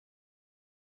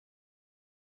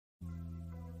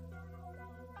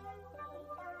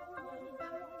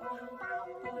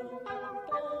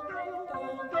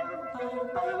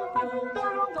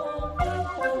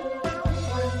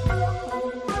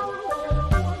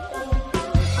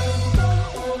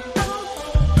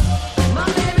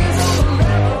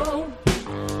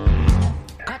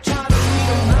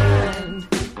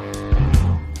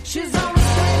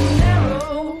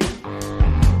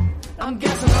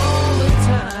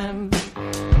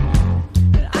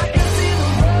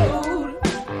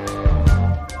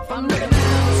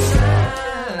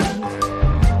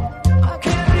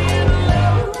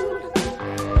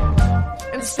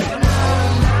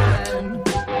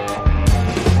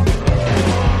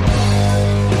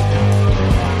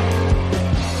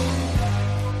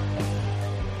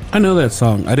I know that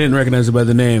song. I didn't recognize it by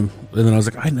the name, and then I was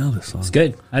like, I know this song. It's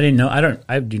good. I didn't know.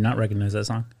 I do not recognize that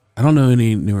song. I don't know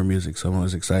any newer music, so I'm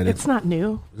always excited. It's not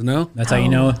new. No? That's how you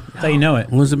know. That's how you know it.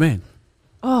 When was it made?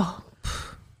 Oh,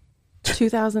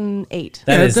 2008.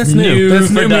 That's that's new. new. That's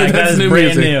for new. Doug. That's That is new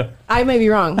brand music. new. I may be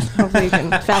wrong. Hopefully you can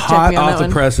fact check Hot me on off that the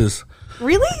one. presses.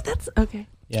 Really? That's okay.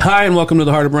 Yeah. Hi, and welcome to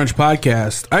the Heart of Brunch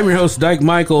podcast. I'm your host, Dyke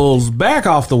Michaels, back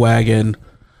off the wagon.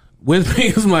 With me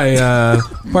is my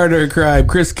partner in crime,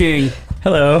 Chris King.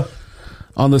 Hello.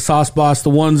 On the Sauce Boss,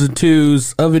 the ones and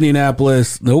twos of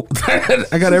Indianapolis. Nope.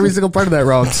 I got every single part of that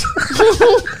wrong.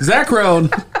 Zach Rohn.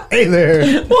 Hey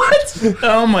there. What?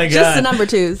 Oh my god. Just the number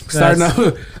twos. Starting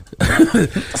out.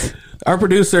 Our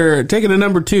producer, taking a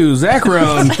number 2, Zach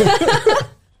Rohn.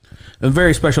 A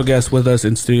very special guest with us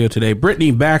in studio today,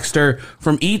 Brittany Baxter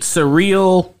from Eat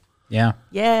Surreal. Yeah.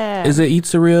 Yeah. Is it Eat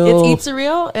Surreal? It's Eat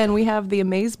Surreal, and we have the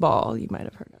Amaze Ball you might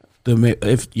have heard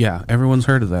of. Everyone's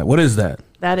heard of that. What is that?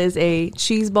 That is a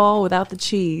cheese ball without the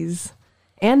cheese.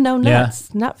 And no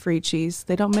nuts. Nut-free cheese.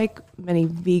 They don't make many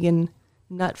vegan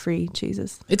nut-free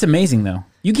cheeses. It's amazing though.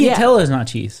 You can't Yeah. tell it's not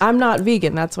cheese. I'm not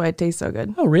vegan. That's why it tastes so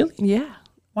good. Oh really? Yeah.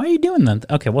 Why are you doing that?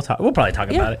 Okay, we'll talk. We'll probably talk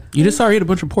about it. You just saw her eat a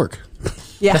bunch of pork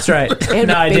Yeah. That's right. And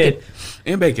No, I bacon, did.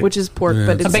 and bacon. which is pork,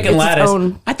 but it's, I'm bacon it's lattice. its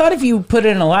own. I thought if you put it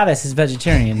in a lattice, it's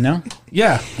vegetarian. No.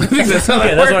 Yeah. I think that's how Okay,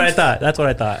 that that's works. what I thought. That's what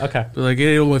I thought. Okay. They're like,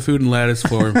 hey, all my food and lattice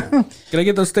for him. Can I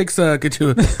get those steaks? Get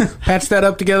you patch that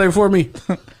up together for me,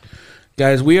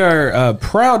 guys. We are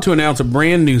proud to announce a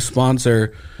brand new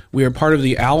sponsor. We are part of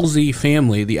the Alzi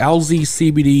family, the Alzi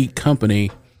CBD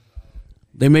company.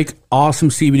 They make awesome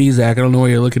CBD, Zach. I don't know why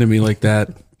you're looking at me like that.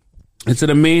 It's an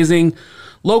amazing,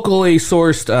 locally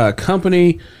sourced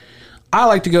company. I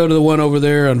like to go to the one over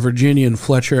there on Virginia and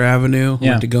Fletcher Avenue. I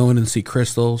Yeah. like to go in and see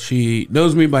Crystal. She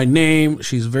knows me by name.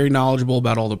 She's very knowledgeable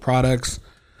about all the products.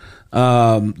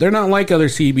 They're not like other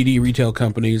CBD retail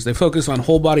companies. They focus on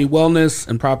whole body wellness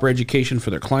and proper education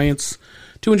for their clients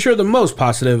to ensure the most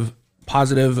positive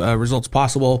results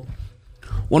possible.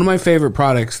 One of my favorite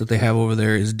products that they have over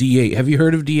there is D8. Have you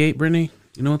heard of D8, Brittany?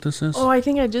 You know what this is? Oh, I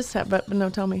think I just have, but no,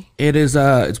 tell me. It is.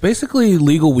 It's basically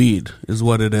legal weed, is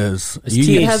what it is.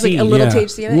 It has like a little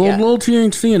THC in it. Yeah. Little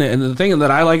THC in it. And the thing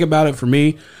that I like about it for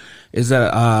me is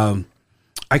that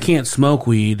I can't smoke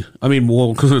weed. I mean,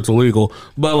 well, because it's illegal.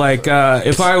 But like,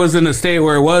 if I was in a state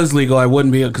where it was legal, I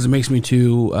wouldn't be, because it makes me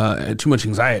too much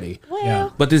anxiety. Yeah.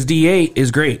 But this D8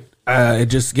 is great. It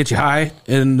just gets you high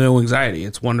and no anxiety.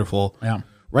 It's wonderful. Yeah.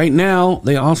 Right now,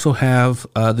 they also have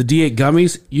the D8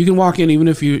 gummies. You can walk in, even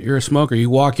if you're a smoker, you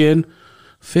walk in,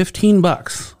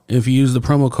 $15 if you use the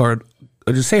promo card.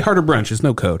 Just say Heart of Brunch. There's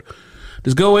no code.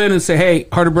 Just go in and say, hey,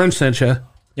 Heart of Brunch sent you.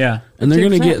 Yeah. And they're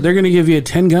 2%. gonna give you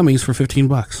 10 gummies for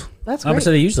 $15. That's How much great.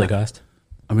 do they usually cost?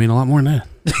 I mean, a lot more than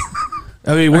that.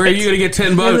 I mean, where are you gonna get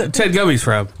 10 gummies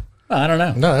from? Well, I don't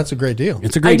know. No, that's a great deal.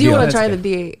 It's a great I do deal. want to try That's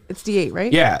the D8. It's D8,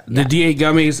 right? Yeah, the D8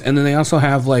 gummies, and then they also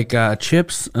have like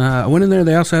chips. I went in there.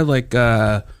 They also had like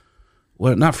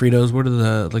what? Not Fritos. What are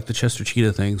the Chester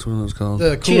Cheetah things? What are those called?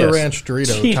 The Cooler Cheetos. Ranch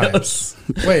Dorito types.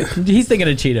 Wait, He's thinking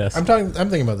of Cheetos. I'm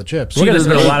thinking about the chips. We're gonna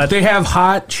spend a lot of. They have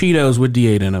hot Cheetos with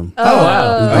D8 in them. Oh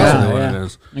wow. That's Yeah, what yeah. it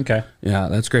is. Okay. Yeah,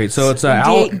 that's great. So it's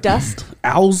D8 dust.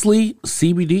 Owsley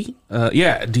CBD.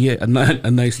 Yeah, D8, a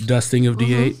nice dusting of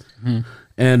D8.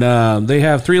 And they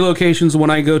have 3 locations. The one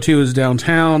I go to is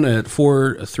downtown at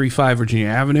 435 Virginia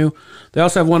Avenue. They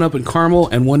also have one up in Carmel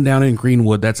and one down in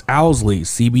Greenwood. That's Owsley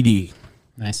CBD.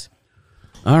 Nice.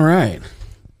 All right.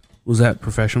 Was that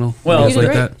professional? Well, You guys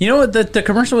like that? you know what? The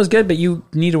commercial was good, but you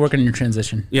need to work on your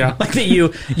transition. Yeah. Like that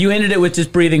you ended it with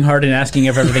just breathing hard and asking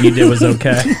if everything you did was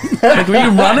okay. Like, were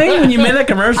you running when you made that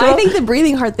commercial? I think the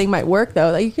breathing hard thing might work though.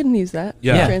 Like you can use that.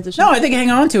 Yeah. Transition. No, I think hang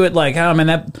on to it. Like, oh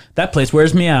man, that place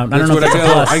wears me out. I don't That's know what if I that's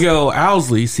go. plus. I go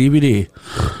Owsley CBD.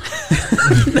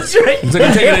 That's right. It's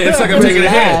like I'm taking a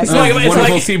hit. It's like- it's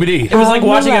Wonderful like- CBD. It was like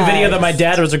watching a relax. video that my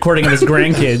dad was recording of his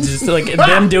grandkids, just like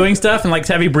them doing stuff and like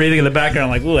heavy breathing in the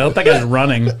background. Like, ooh, I hope that guy's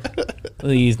running.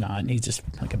 Well, he's not. He's just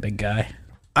like a big guy.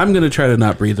 I'm going to try to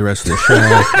not breathe the rest of the show.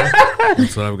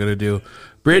 That's what I'm going to do.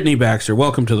 Brittany Baxter,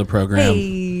 welcome to the program.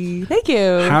 Hey, thank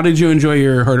you. How did you enjoy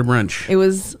your heart of brunch? It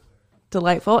was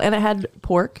delightful, and it had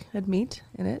pork, had meat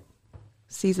in it,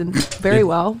 seasoned very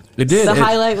well. It did. The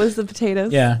highlight was the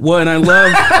potatoes. Yeah. Well, and I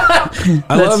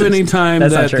love anytime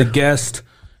that's not that true. the guest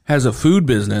has a food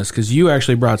business, because you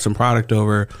actually brought some product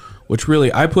over, which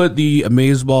really, I put the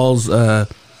Amazeballs,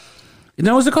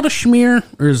 now is it called a schmear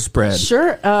or is it spread?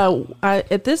 Sure.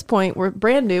 At this point, we're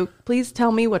brand new. Please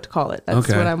tell me what to call it. That's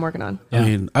Okay. what I'm working on. I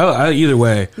mean, either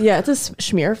way. Yeah, it's a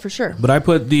schmear for sure. But I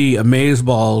put the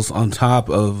Amazeballs on top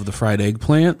of the fried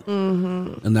eggplant,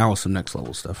 and that was some next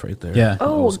level stuff right there. Yeah. That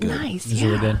Oh, was good. nice. It was Yeah.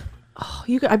 really good. Oh,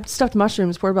 I stuffed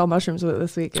mushrooms, portobello mushrooms with it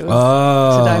this week. It was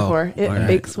Oh, to die for. It all right.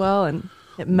 bakes well and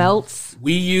it melts.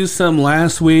 We used some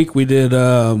last week. We did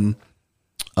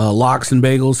lox and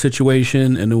bagels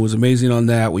situation, and it was amazing on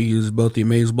that. We used both the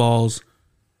Amazeballs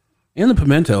and the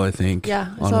pimento, I think. Yeah,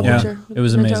 I on saw a one. Yeah. picture. It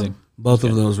was Pimento. amazing. Both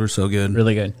of those were so good.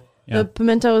 Really good. Yeah. The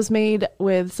pimento is made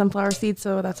with sunflower seeds,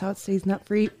 so that's how it stays nut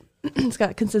free. It's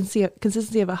got consistency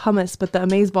of a hummus, but the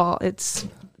Amazeball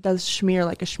does schmear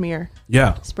like a schmear,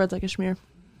 Yeah. spreads like a schmear.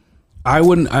 I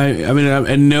wouldn't, I mean,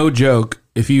 and no joke,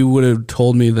 if you would have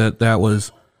told me that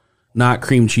was not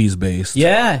cream cheese based.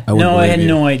 Yeah. I wouldn't No, I believe had you.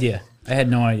 no idea. I had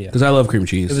no idea. Because I love cream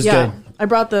cheese. It was Yeah, good. I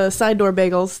brought the side door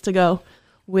bagels to go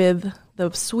with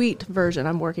the sweet version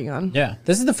I'm working on. Yeah.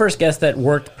 This is the first guest that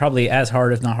worked probably as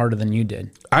hard, if not harder, than you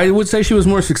did. I would say she was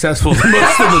more successful than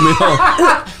most of the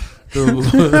meal.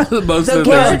 Most of the things that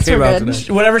carrots came were out good.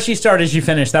 today. Whatever she started, she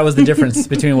finished. That was the difference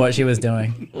between what she was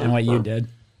doing and what you did.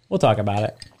 We'll talk about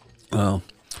it. Oh.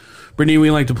 Brittany,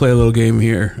 we like to play a little game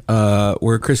here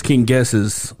where Chris King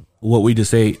guesses what we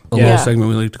just ate. A Yeah. little segment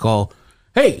we like to call,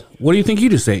 hey, what do you think you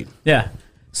just ate? Yeah.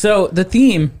 So the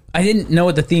theme, I didn't know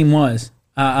what the theme was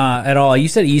at all. You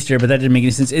said Easter, but that didn't make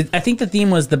any sense. I think the theme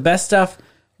was the best stuff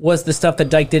was the stuff that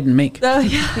Dyke didn't make.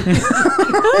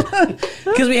 Yeah.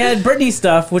 Because we had Brittany's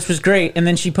stuff, which was great, and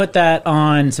then she put that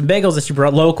on some bagels that she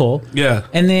brought local. Yeah.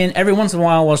 And then every once in a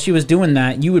while she was doing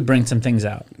that, you would bring some things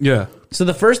out. Yeah. So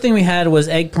the first thing we had was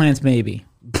eggplants, maybe.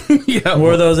 Yeah. What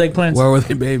were those eggplants? Where were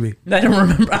they, baby? I don't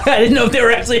remember. I didn't know if they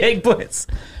were actually eggplants.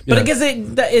 But I Yeah. guess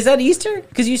is that Easter?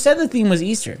 Because you said the theme was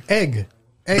Easter. Eggs.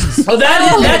 Oh,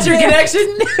 that's your connection?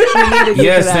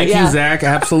 Yes, thank you, Zach.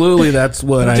 Absolutely, that's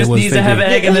what I Just was needs thinking. to have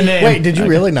egg in the name. Wait, did you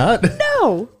really not?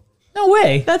 No, No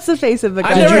way. that's the face of the guy.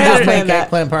 I've Did never you had just it make planned that.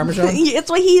 eggplant parmesan? It's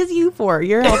what he is you for.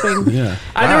 You're helping. Yeah.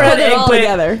 I've never had Put it all eggplant.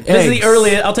 together. This is the Eggs.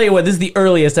 earliest. I'll tell you what. This is the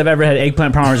earliest I've ever had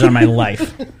eggplant parmesan in my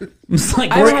life. It's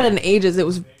like I haven't had it in ages. It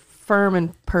was firm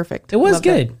and perfect. it was Loved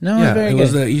good. No, it was Yeah, very it good.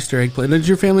 was the Easter eggplant. Did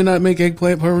your family not make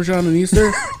eggplant parmesan on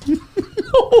Easter?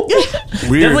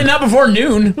 Weird. Definitely not before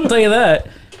noon. I'll tell you that.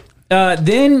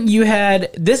 Then you had.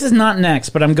 This is not next,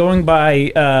 but I'm going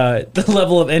by the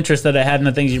level of interest that I had in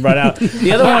the things you brought out.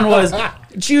 The other one was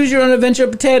choose your own adventure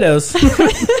potatoes.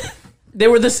 They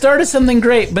were the start of something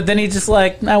great, but then he's just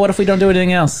like, nah, what if we don't do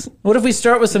anything else? What if we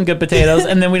start with some good potatoes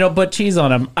and then we don't put cheese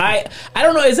on them? I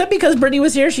don't know. Is that because Brittany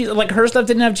was here? She like her stuff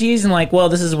didn't have cheese, and like, well,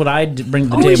 this is what I bring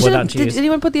to the table without Did cheese.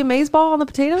 anyone put the Amazeball on the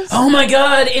potatoes? Oh my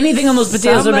god! Anything on those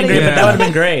potatoes would have been great, but that would have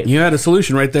been great. You had a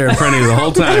solution right there in front of you the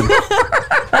whole time.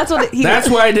 That's what he. That's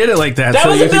why I did it like that. That so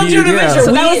was you a could build use- your adventure.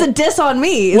 so that we- was a diss on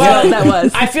me. Is Well, what that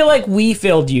was. I feel like we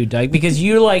failed you, Doug, because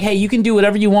you're like, hey, you can do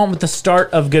whatever you want with the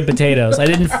start of good potatoes. I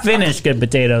didn't finish good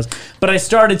potatoes, but I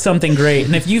started something great.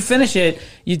 And if you finish it,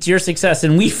 it's your success.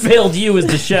 And we failed you as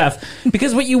the chef.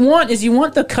 Because what you want is you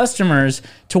want the customers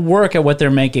to work at what they're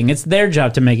making. It's their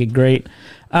job to make it great.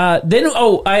 I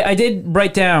did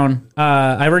write down,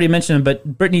 I already mentioned them, but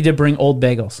Brittany did bring old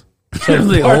bagels. So Are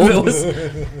they part of it old? was-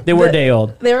 they were day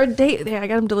old. They were I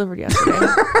got them delivered yesterday.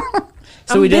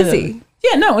 So I'm we did busy.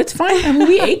 Yeah, no, it's fine. I mean,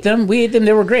 we ate them.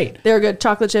 They were great. They were good.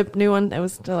 Chocolate chip, new one. That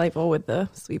was delightful with the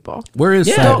sweet ball. Where is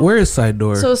Yeah. side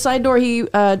door? So side door,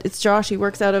 it's Josh. He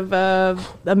works out of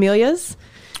Amelia's,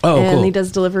 oh, and cool. he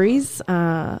does deliveries.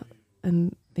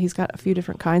 And he's got a few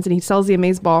different kinds, and he sells the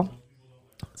Amazeball,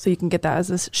 so you can get that as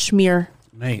a schmear.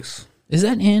 Nice. Is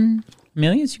that in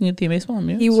Millions? You can get the Amazeball in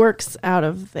Millions? He works out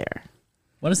of there.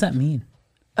 What does that mean?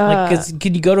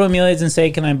 Can you go to Amelia's and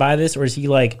say, can I buy this? Or is he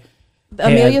like...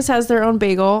 Amelia's has their own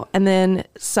bagel, and then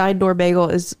Side Door Bagel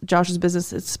is Josh's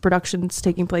business. Its production's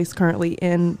taking place currently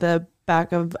in the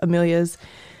back of Amelia's,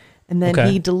 and then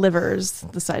Okay. he delivers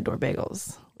the Side Door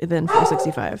Bagels within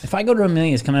 465. If I go to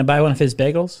Amelia's, can I buy one of his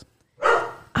bagels?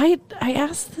 I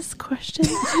asked this question.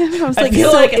 I was I like,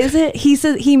 feel so like- is it? He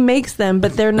said he makes them,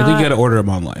 but they're I not. think you got to order them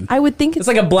online. I would think It's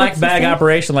like a black that's the bag same.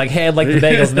 operation. Like, hey, I'd like the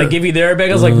bagels. And they give you their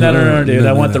bagels. Like, no, dude.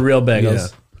 I want the real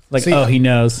bagels. Like, See, oh, he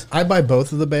knows. I buy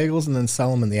both of the bagels and then sell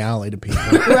them in the alley to people.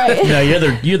 Right. No,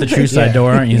 you're the true side Yeah.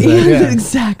 door, aren't you? Zach? Yeah.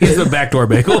 Exactly. He's the backdoor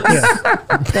bagel.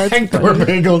 That's Or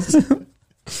bagels.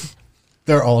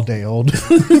 They're all day old.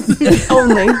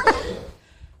 only.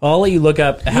 I'll let you look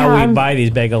up how Yeah, we buy these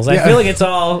bagels. I Yeah. feel like it's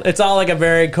all like a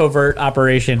very covert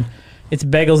operation. It's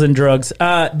bagels and drugs.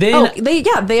 Then Oh,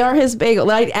 they are his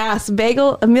bagel. I asked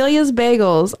Amelia's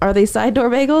bagels, are they side door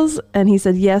bagels? And he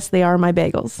said, yes, they are my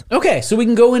bagels. okay, so we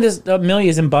can go into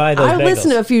Amelia's and buy those I bagels.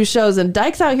 listened to a few shows, and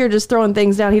Dyke's out here just throwing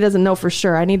things down. He doesn't know for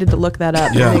sure. I needed to look that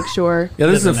up Yeah. to make sure. Yeah,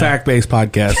 this is a fact-based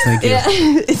podcast. Thank you. Yeah.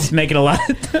 It's making a lot.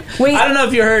 Wait. I don't know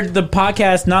if you heard the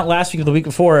podcast not last week or the week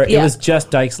before. It Yeah. was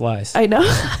just Dyke's lies. I know.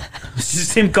 It's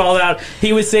just him called out.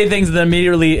 He would say things and then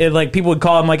immediately, like people would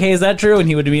call him like, "Hey, is that true?" And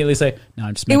he would immediately say, "No,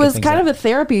 I'm just It making was things kind up." of a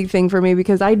therapy thing for me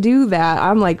because I do that.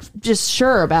 I'm like just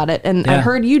sure about it, and I Yeah.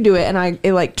 heard you do it, and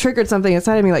it like triggered something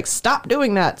inside of me. Like, stop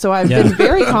doing that. So I've Yeah. been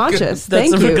very conscious. That's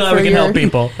Thank we're you glad for we can your help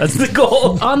people. That's the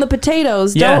goal. on the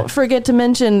potatoes. Yeah. Don't forget to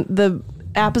mention the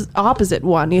opposite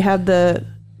one. You have the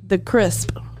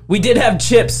crisp. We did have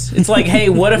chips. It's like, hey,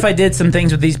 what if I did some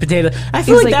things with these potatoes? I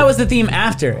feel He's like like- that was the theme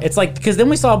after. It's like, because then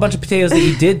we saw a bunch of potatoes that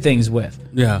you did things with.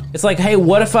 Yeah. It's like, hey,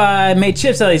 what if I made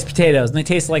chips out of these potatoes and they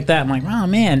taste like that? I'm like, oh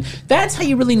man, that's how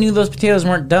you really knew those potatoes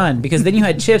weren't done, because then you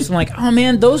had chips. I'm like, oh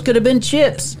man, those could have been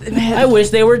chips. I wish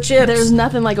they were chips. There's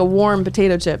nothing like a warm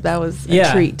potato chip. That was a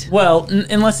treat. Well,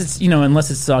 unless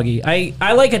it's soggy. I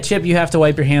like a chip you have to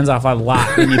wipe your hands off a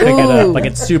lot when you pick it up, Ooh. like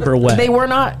it's super wet. They were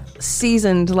not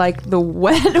seasoned like the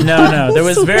wet. No, there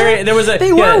was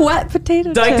They were wet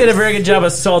potato Dyke chips. did a very good job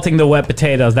of salting the wet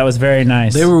potatoes. That was very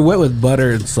nice. They were wet with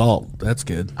butter and salt. That's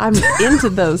good. I'm into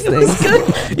those things.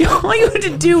 good. All you had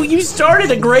to do, you started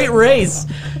a great race,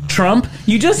 Trump.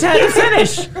 You just had to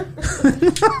finish.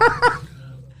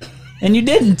 And you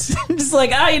didn't. Just like,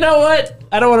 you know what?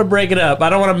 I don't want to break it up. I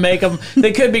don't want to make them.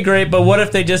 They could be great, but what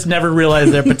if they just never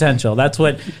realize their potential? That's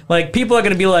what, like, people are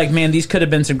going to be like, man, these could have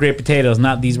been some great potatoes,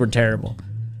 not these were terrible.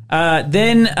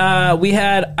 Then we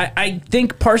had, I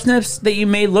think, parsnips that you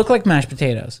made look like mashed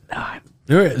potatoes.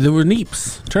 There were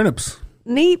neeps, turnips.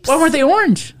 Neeps. Why weren't they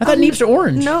orange? I thought neeps are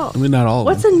orange. No. I mean, not all of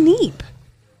What's them. a neep?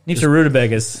 Neeps are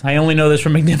rutabagas. I only know this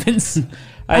from McNiven's.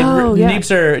 Oh, yeah.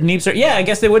 Neeps are. Yeah, I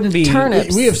guess they wouldn't be.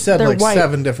 Turnips. We have said They're like white.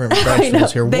 7 different I know.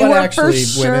 vegetables here. They What were actually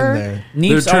for went sure. in there?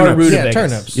 Neeps They're are turnips. rutabagas. Yeah,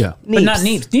 turnips. Yeah. But not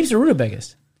Neeps. neeps. Neeps are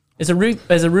rutabagas. Is a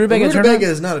rutabaga a turnip? Rutabaga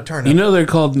is not a turnip. You know they're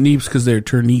called neeps because they're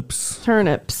turnips.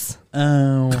 Turnips.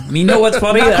 Oh, you know what's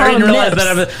funny? Not I didn't calling realize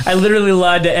them that. I literally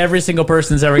lied to every single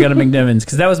person that's ever gone to McNiven's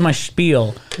because that was my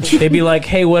spiel. They'd be like,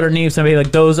 "Hey, what are neeps?" I'd be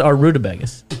like, "Those are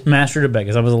rutabagas, mashed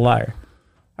rutabagas." I was a liar.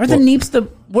 Are the neeps the?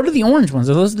 What are the orange ones?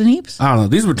 Are those the neeps? I don't know.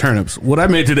 These were turnips. What I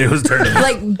made today was turnips.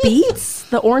 Like beets?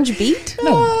 The orange beet?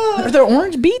 No, are there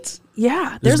orange beets?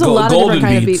 Yeah. There's There's a lot of golden different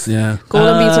kind of beets, beets. yeah.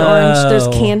 Golden beets are orange. There's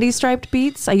Oh. candy striped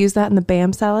beets. I use that in the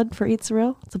Bam salad for Eat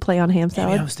Surreal. It's a play on ham Maybe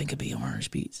salad. I was thinking be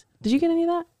orange beets. Did you get any of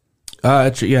that?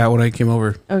 Yeah, when I came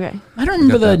over. Okay. I don't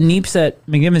remember the that. neeps at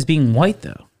McNiven's being white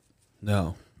though.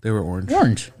 No, they were orange.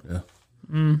 Orange. Yeah.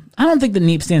 I don't think the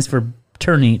neep stands for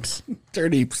turnips.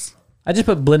 Turnips. I just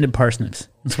put blended parsnips.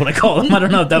 That's what I call them. I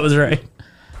don't know if that was right.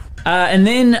 And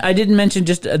then I didn't mention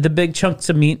just the big chunks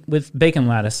of meat with bacon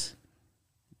lattice.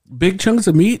 Big chunks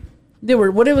of meat? They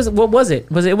were what was it?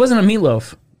 It wasn't a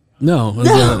meatloaf. No,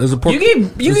 it was a pork. You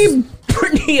gave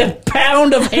Brittany a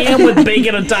pound of ham with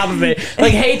bacon on top of it.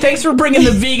 Like, hey, thanks for bringing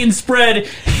the vegan spread.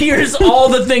 Here's all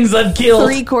the things I've killed.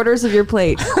 3/4 of your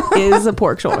plate is a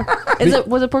pork shoulder.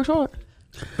 Was it pork shoulder?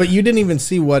 But you didn't even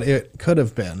see what it could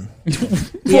have been.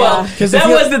 Well, Yeah. that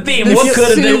was the theme. If What you- could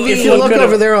have been? If you look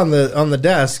over there on the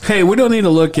desk, Hey, we don't need to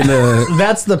look into.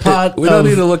 that's the pot. We don't of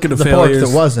need to look into the failures. pork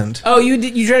that wasn't. Oh,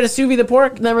 you tried to sous vide the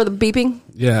pork? Remember the beeping?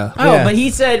 Yeah. Oh, Yeah. but he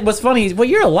said, what's funny is, well,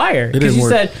 you're a liar. Because didn't you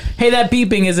work. said, hey, that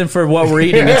beeping isn't for what we're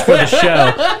eating, it's for the show.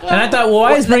 And I thought, well,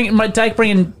 why is Dyke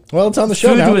bringing Well, it's on the show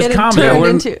food now. to his It comedy? turned we're,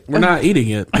 into- we're not eating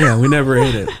it. Yeah, we never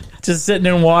ate it. Just sitting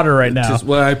in water right now.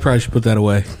 Well, I probably should put that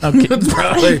away. Okay.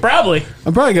 Probably. Probably.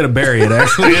 I'm probably gonna bury it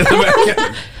actually. In the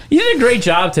back. You did a great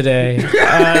job today. It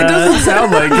doesn't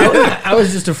sound like it. I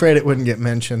was just afraid it wouldn't get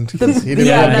mentioned. He didn't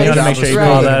Yeah, have a you good gotta job make sure of you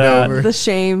call smoothing that it out. over. The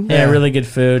shame. Yeah, really good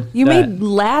food. You That- made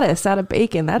lattice out of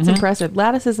bacon. That's impressive.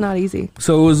 Lattice is not easy.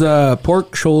 So it was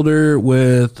pork shoulder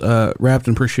with wrapped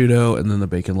in prosciutto, and then the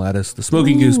bacon lettuce, the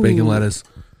smoky goose bacon lettuce.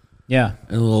 Yeah,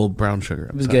 and a little brown sugar.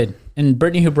 it was good. And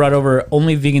Brittany, who brought over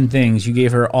only vegan things, you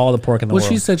gave her all the pork in the Well,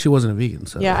 world. she said she wasn't a vegan,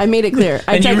 so Yeah, I made it clear.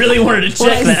 And you really wanted to check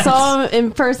when I that. saw him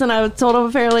in person, I told him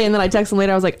apparently, and then I texted him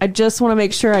later. I was like, I just want to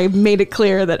make sure I made it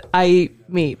clear that I eat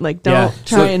meat. Like, don't Yeah.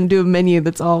 try and do a menu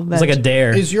that's all veg. It's like a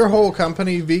dare. Is your whole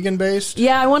company vegan based?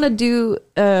 Yeah, I want to do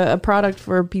a product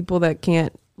for people that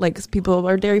can't, like, people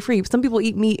are dairy free. Some people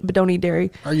eat meat but don't eat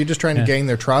dairy. Are you just trying to gain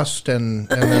their trust and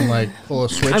then like pull a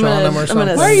switch I'm on gonna- them or I'm something?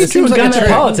 gonna- Why are you It seems two like guns it's in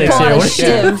very- politics Pull here? out a What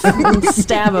are you- shiv and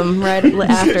stab him right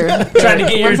after. Trying to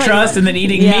get your Once I- trust and then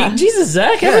eating Yeah. meat? Jesus,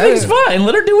 Zach, everything's fine.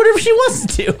 Let her do whatever she wants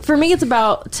to do. For me, it's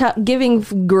about giving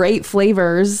great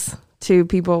flavors to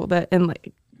people that, and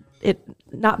like it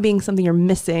not being something you're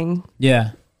missing. Yeah.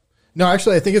 No,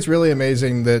 actually, I think it's really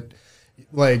amazing that,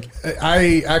 like,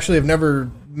 I actually have never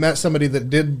met somebody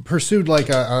that pursued like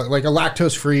a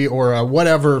lactose free or a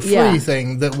whatever free Yeah.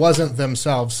 thing that wasn't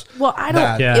themselves. Well, I don't.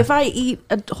 that. Yeah. If I eat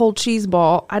a whole cheese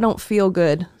ball, I don't feel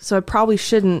good, so I probably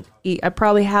shouldn't eat. I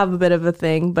probably have a bit of a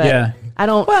thing, but Yeah. I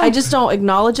don't. I just don't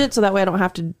acknowledge it, so that way I don't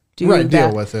have to do Right, deal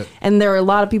that. with it. And there are a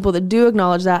lot of people that do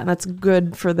acknowledge that, and that's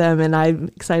good for them. And I'm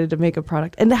excited to make a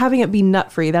product and having it be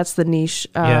nut free. That's the niche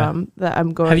Yeah. that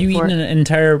I'm going. Have you for. eaten an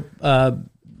entire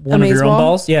one of your own Amazeball?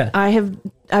 balls? Yeah. I have.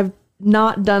 I've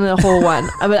not done a whole one,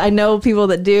 but I know people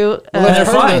that do. Well, they're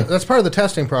fine. that's part of the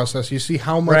testing process. You see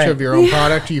how much Right. of your own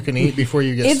product you can eat before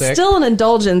you get It's sick. still an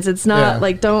indulgence. It's not Yeah.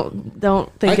 like don't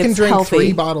think I can it's drink healthy.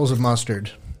 3 bottles of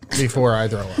mustard before I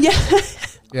throw up. Yeah.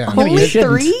 Yeah. Only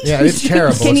shouldn't. 3? Yeah, it's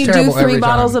terrible. Can you It's do terrible 3 every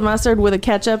bottles time. of mustard with a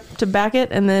ketchup to back it,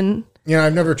 and then You know,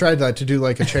 I've never tried that, to do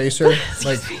like a chaser,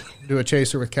 like do a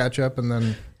chaser with ketchup and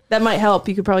then. that might help.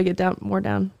 You could probably get more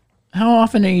down. How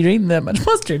often are you eating that much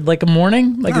mustard? Like a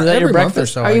morning? Like is that every your month or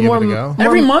breakfast? so, Are I you give more- it a go.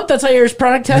 Every month? That's how your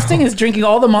product testing is drinking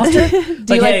all the mustard? Like,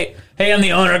 you like- hey, I'm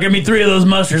the owner. Give me 3 of those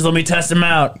mustards. Let me test them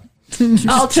out.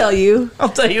 I'll tell you. I'll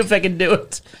tell you if I can do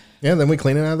it. Yeah, then we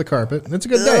clean it out of the carpet. It's a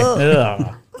good day.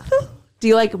 Ugh. Do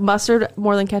you like mustard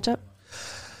more than ketchup?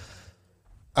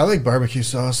 I like barbecue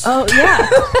sauce. Oh yeah,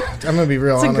 I'm gonna be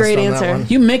real That's a honest great on answer. that one.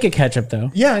 You make a ketchup,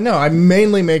 though. Yeah, I know. I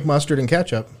mainly make mustard and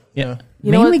ketchup. Yeah.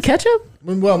 You know Mainly what? ketchup?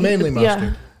 Well, mainly mustard.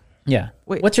 yeah. Yeah.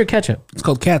 Wait. What's your ketchup? it's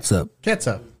called catsup.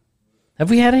 Ketchup. Have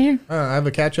we had it here? I have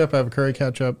a ketchup. I have a curry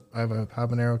ketchup. I have a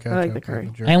habanero ketchup. like the I curry.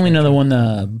 have a jerk I only know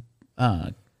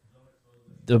ketchup.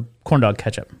 the corn dog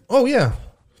ketchup. Oh yeah.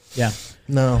 Yeah.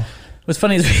 No. What's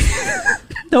funny is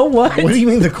no what? What do you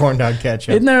mean the corn dog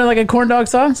ketchup? Isn't there like a corn dog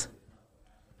sauce?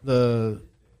 The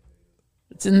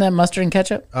It's in that mustard and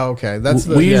ketchup. okay. That's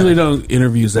the. We yeah. usually don't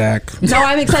interview Zach. No,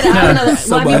 I'm excited. I don't know that.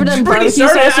 So Have you ever much. done Brittany barbecue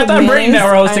started. sauce I with thought Brittany and I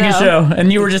were mayonnaise? hosting I a know. show,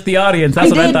 and you were just the audience.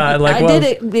 That's what I thought. Like, well,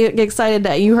 did get excited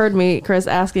that you heard me, Chris,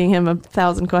 asking him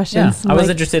 1,000 yeah, questions. I was Like,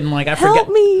 interested in like I help forget.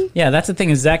 me. Yeah, that's the thing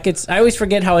is Zach gets. I always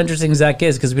forget how interesting Zach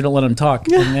is because we don't let him talk,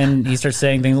 and then he starts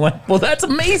saying things like, "Well, that's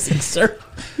amazing, sir."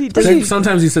 Zach,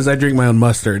 sometimes he says, "I drink my own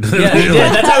mustard." Yeah, he did.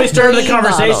 That's how he started the 3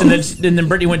 conversation. bottles. And then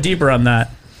Brittany went deeper on that.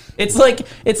 It's like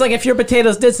if your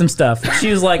potatoes did some stuff. She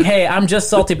was like, "Hey, I'm just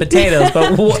salty potatoes,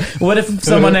 but what if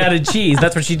someone added cheese?"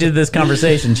 That's what she did this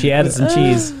conversation. She added some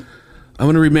cheese. I'm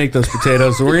gonna remake those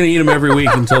potatoes, so we're gonna eat them every week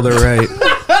until they're right.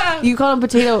 You call them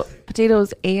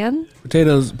potatoes and?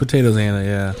 Potatoes, Anna.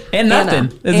 Yeah. And nothing.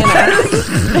 Potatoes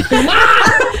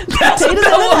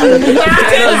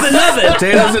Potatoes and nothing.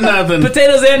 Potatoes and nothing.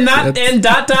 Potatoes and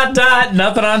dot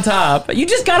nothing on top. You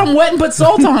just got them wet and put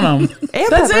salt on them. And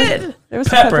That's pepper. it. There was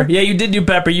some Pepper. Yeah, you did do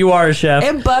pepper. You are a chef.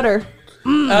 And butter.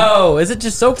 Oh, is it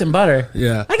just soaked in butter?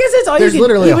 Yeah. I guess that's all There's you can.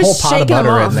 literally he a was whole pot of shaking 'em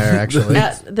butter off. in there, actually.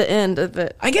 At the end of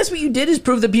it. I guess what you did is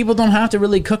prove that people don't have to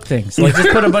really cook things. Like just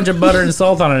put a bunch of butter and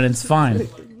salt on it, and it's fine.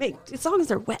 As long as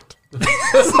they're wet.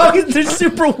 As long as they're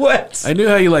super wet. I knew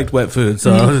how you liked wet food,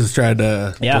 so I was just trying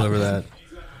to Yeah. deliver that.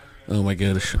 Oh my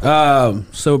gosh.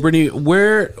 So Brittany,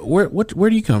 where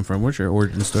do you come from? What's your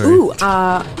origin story? Ooh,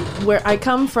 where I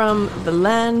come from, the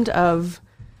land of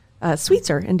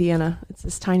Sweetser, Indiana. It's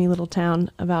this tiny little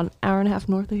town about an hour and a half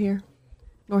north of here,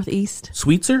 northeast.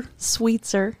 Sweetser?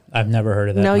 Sweetser. I've never heard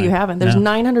of that. No, you Mike. haven't. There's No.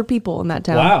 900 people in that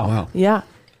town. Wow. Wow. Yeah.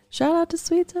 Shout out to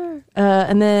Sweetser.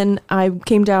 And then I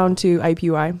came down to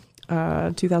IPUI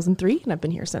 2003, and I've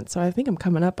been here since. So I think I'm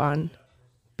coming up on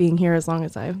being here as long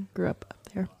as I grew up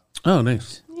there. Oh,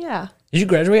 nice. Yeah. Did you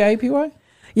graduate IUPUI?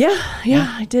 Yeah,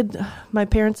 I did. My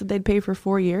parents said they'd pay for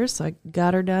 4 years, so I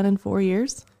got her done in 4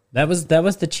 years. That was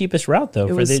the cheapest route though.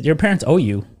 was- Your parents owe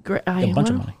you. A bunch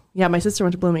of money. Yeah, my sister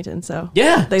went to Bloomington, so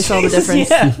Yeah, they saw the Jesus, difference.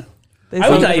 Yeah, They I saw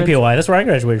went the to difference. IUPUI. That's where I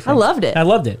graduated from. I loved it. I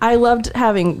loved it. I loved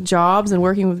having jobs and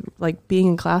working with, like, being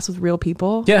in class with real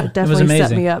people. Yeah, it it definitely was amazing.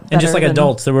 set me up. And just better like than-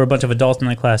 adults, there were a bunch of adults in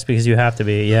that class because you have to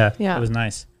be. Yeah, Yeah. it was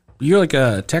nice. You're like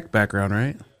a tech background,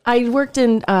 right? I worked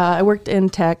in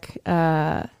tech,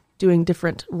 doing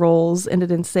different roles,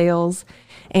 ended in sales,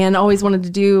 and always wanted to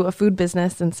do a food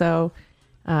business. And so,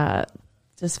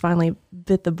 just finally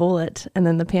bit the bullet. And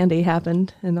then the Panday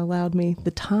happened and allowed me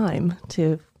the time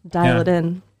to dial it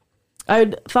in.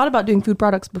 I'd thought about doing food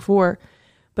products before,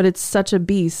 but it's such a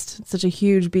beast, it's such a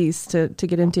huge beast to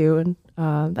get into. And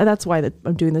that's why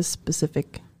I'm doing this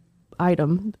specific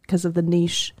item, because of the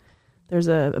niche. There's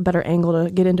a better angle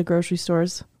to get into grocery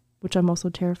stores, which I'm also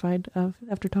terrified of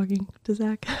after talking to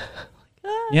Zach.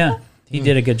 Yeah, he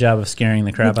did a good job of scaring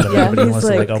the crap out of Yeah, everybody who he's wants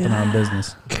to like, open their own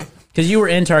business. Because you were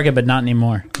in Target, but not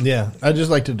anymore. Yeah, I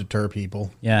just like to deter people.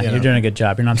 Yeah, you you're know. doing a good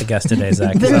job. You're not the guest today,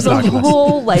 Zach. There's a Let's talk about it.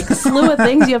 whole slew of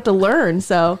things you have to learn,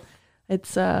 so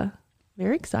it's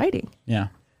very exciting. Yeah.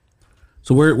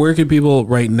 So where can people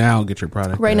right now get your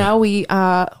product? Right at? now, we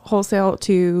wholesale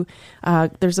to.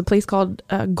 There's a place called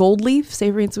Gold Leaf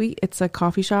Savory and Sweet. It's a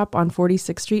coffee shop on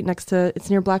 46th Street it's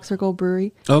near Black Circle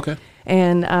Brewery, Okay.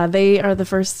 and they are the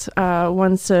first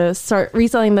ones to start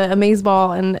reselling the Amaze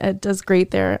Ball, and it does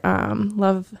great there.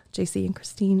 Love JC and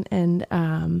Christine, and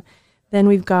then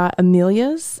we've got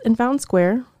Amelia's in Fountain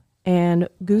Square and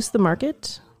Goose the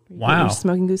Market. Wow.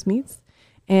 Smoking Goose meats.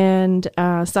 And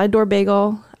Side Door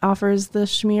Bagel offers the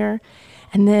schmear.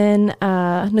 And then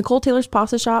Nicole Taylor's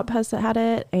Pasta Shop has had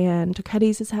it, and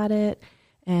Tochetti's has had it,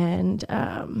 and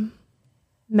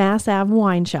Mass Ave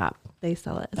Wine Shop, they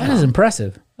sell it. That is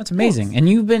impressive. That's amazing. And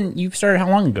you've started how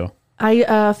long ago? I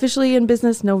officially in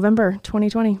business November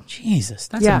 2020. Jesus,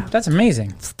 that's Yeah. that's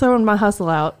amazing. Just throwing my hustle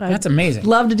out. That's amazing.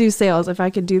 Love to do sales if I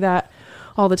could do that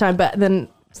all the time, but then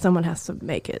someone has to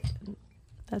make it.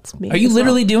 That's me. Are you as well.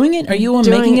 literally doing it? Are you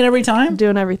Doing making it it. every time? I'm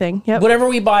doing everything? Yep. Whatever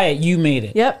we buy it, you made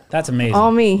it. Yep. That's amazing. All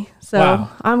me. So Wow.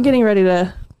 I'm getting ready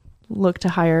to look to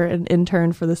hire an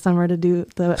intern for the summer to do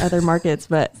the other markets,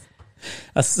 but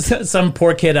Some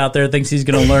poor kid out there thinks he's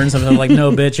going to learn something like,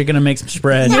 no, bitch, you're going to make some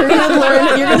spread. you're gonna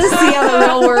learn. You're gonna see how the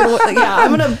real world. Yeah, I'm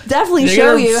gonna definitely You're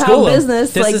show gonna you school how 'em.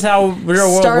 business. This like, is how real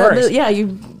world start works. Yeah,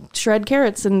 you shred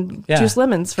carrots and Yeah. juice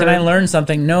lemons. For Can I learn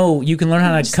something? No, you can learn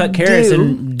how to Just cut carrots do.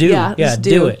 and do. Yeah, Yeah, just do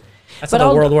do. it. That's But how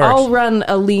the world works. I'll run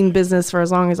a lean business for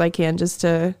as long as I can, just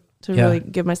to Yeah. really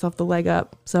give myself the leg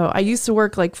up. So I used to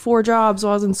work like 4 jobs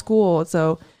while I was in school.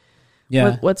 So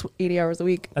yeah. what's 80 hours a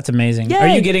week? That's amazing. Yay. Are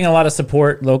you getting a lot of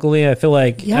support locally? I feel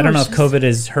like, Yeah, I don't know if it's just- COVID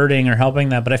is hurting or helping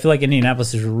that, but I feel like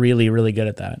Indianapolis is really, really good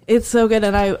at that. It's so good,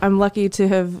 and I'm lucky to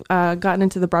have gotten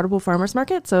into the Broadable Farmers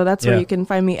Market. So that's where Yeah. you can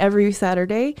find me every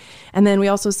Saturday. And then we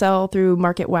also sell through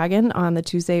Market Wagon on the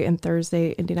Tuesday and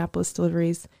Thursday Indianapolis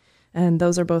deliveries. And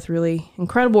those are both really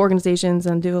incredible organizations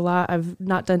and do a lot. I've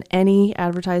not done any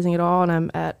advertising at all, and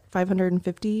I'm at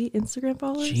 550 Instagram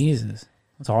followers. Jesus.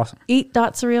 That's awesome.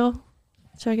 Eat.surreal.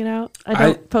 Check it out. I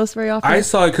don't post very often. I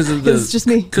saw it because of the It's just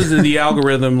me. because of the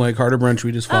algorithm, like Harder Brunch.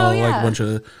 We just follow like yeah. a bunch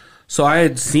of. So I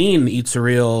had seen Eat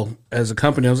Surreal as a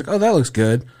company. I was like, oh, that looks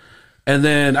good. And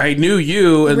then I knew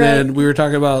you, and Right. then we were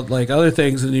talking about like other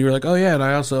things, and you were like, oh yeah, and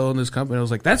I also own this company. I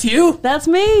was like, that's you. That's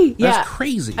me. That's Yeah.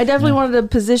 crazy. I definitely wanted to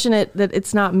position it that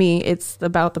it's not me. It's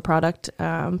about the product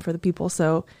for the people.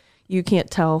 So you can't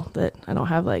tell that I don't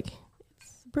have like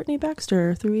it's Brittany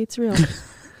Baxter through Eats Real.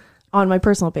 On my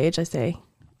personal page, I say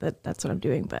that that's what I'm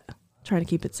doing, but trying to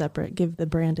keep it separate, give the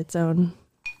brand its own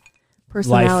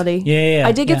personality. Life. Yeah.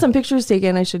 I did get yeah. some pictures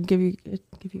taken. I should give you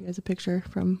guys a picture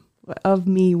of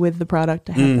me with the product.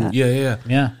 I have that. Yeah.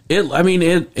 Yeah.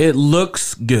 It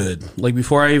looks good. Like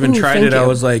before I even Ooh, tried thank it, I you.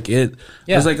 was like I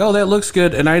was like, oh, that looks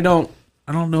good. And I don't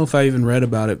know if I even read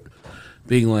about it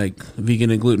being like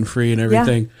vegan and gluten free and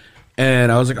everything.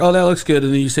 And I was like, oh, that looks good.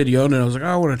 And then you said you own it. I was like, oh,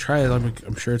 I want to try it.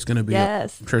 I'm sure it's gonna be.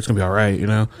 Yes. I'm sure it's gonna be all right. You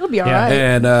know. It'll be all Yeah. right.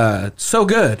 And it's so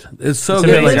good. It's so It's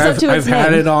good. amazing. Like Lives up to I've its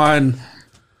had name. it on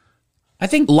I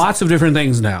think lots of different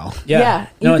things now. Yeah,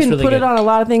 you no, it's can really put good. it on a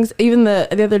lot of things. Even the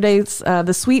other day,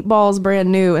 the Sweet Ball's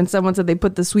brand new, and someone said they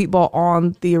put the Sweet Ball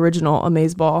on the original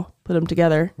Amaze Ball, put them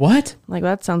together. What? Like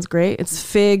that sounds great. It's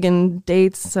fig and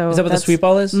dates. So Is that what the that's- sweet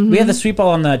ball is? We had the sweet ball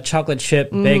on the chocolate chip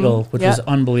bagel, which was Yeah.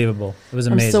 unbelievable. It was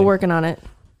I'm amazing. still working on it.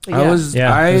 But I was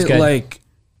Yeah, it was good.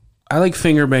 I like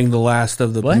finger bang the last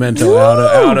of the What? pimento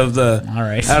out of the All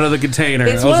right. out of the container.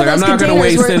 It's I was one like, of I'm those not going to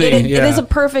containers waste where any. it is a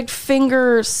perfect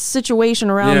finger situation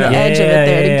around Yeah. the edge of it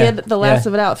there Yeah. to get the last Yeah.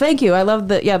 of it out. Thank you. I love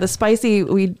the spicy.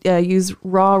 We use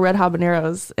raw red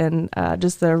habaneros and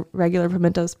just the regular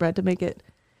pimento spread to make it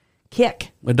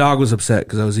kick. My dog was upset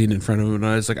because I was eating in front of him, and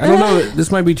I was like, I don't know, this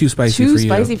might be too spicy Too for you.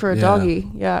 spicy for a Yeah. doggy.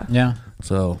 Yeah. Yeah.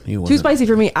 So he Too wasn't. spicy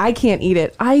for me. I can't eat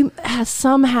it. I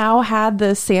somehow had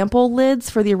the sample lids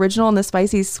for the original and the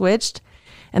spicy switched.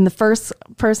 And the first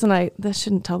person that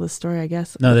shouldn't tell this story, I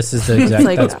guess. No, this is the exact. It's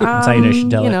like, that's how you should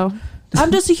tell you it. know,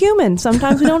 I'm just a human.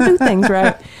 Sometimes we don't do things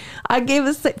right. I gave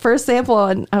a first sample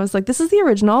and I was like, this is the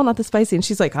original, not the spicy. And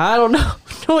she's like, I don't know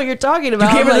what you're talking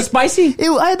about. You gave I'm her the like, spicy?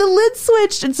 I had the lid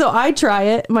switched. And so I try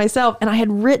it myself and I had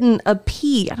written a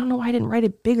P. I don't know why I didn't write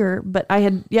it bigger, but I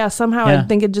had, somehow I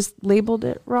think it just labeled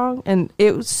it wrong and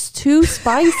it was too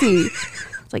spicy.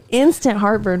 It's like instant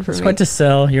heartburn for It's me. hard to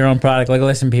sell your own product. Like,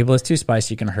 listen, people, it's too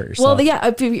spicy. You can hurt yourself. Well, yeah,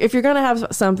 if you're going to have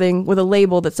something with a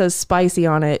label that says spicy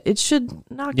on it, it should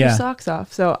knock your socks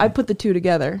off. So I put the two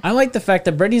together. I like the fact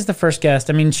that Brittany's the first guest.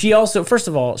 I mean, she also, first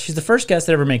of all, she's the first guest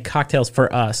that ever made cocktails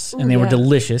for us, and they were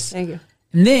delicious. Thank you.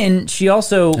 And then she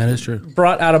also That is true.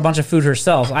 brought out a bunch of food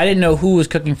herself. I didn't know who was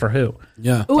cooking for who.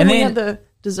 Yeah. Oh, And and we then- had the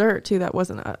dessert too. That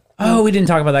wasn't a Oh, we didn't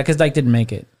talk about that because Dyke didn't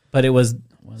make it, but it was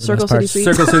one of the Circle best City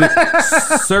parts.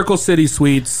 Sweets. Circle City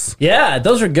Sweets. Yeah,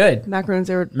 those are good. Macaroons.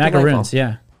 They were Macaroons, delightful.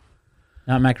 yeah.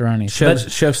 Not macaroni.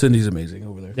 Chef Cindy's amazing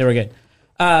over there. They were good.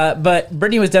 But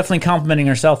Brittany was definitely complimenting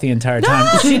herself the entire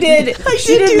time. She did.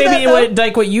 She did did do maybe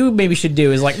that, what you maybe should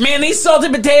do is like, man, these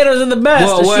salted potatoes are the best.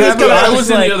 Well, Or what she was happened? coming out I just was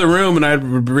in like- the other room and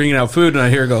I'd bringing out food and I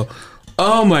hear her go,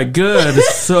 oh my god,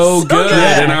 it's so good. good.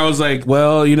 And I was like,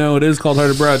 well, it is called Heart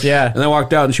of Brunch. Yeah. And I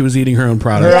walked out and she was eating her own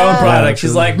product. her own Yeah. product.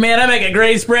 She's like, man, I make a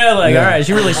great spread. Like, all right,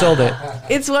 she really sold it.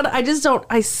 It's what I just don't.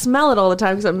 I smell it all the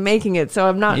time because I'm making it, so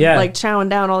I'm not like chowing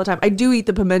down all the time. I do eat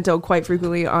the pimento quite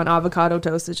frequently on avocado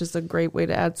toast. It's just a great way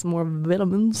to add some more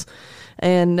vitamins.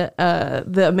 And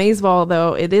the Amaze ball,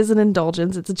 though, it is an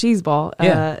indulgence. It's a cheese ball,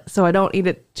 so I don't eat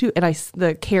it too. And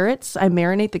the carrots, I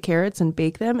marinate the carrots and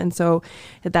bake them, and so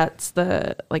that's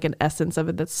an essence of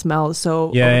it that smells so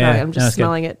overpowering. I'm No, just that's good.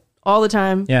 smelling it all the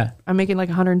time. Yeah. I'm making like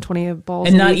 120 balls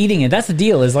And a not week. eating it. That's the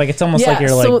deal. Is like it's almost like you're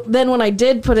so like then when I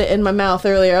did put it in my mouth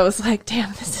earlier, I was like,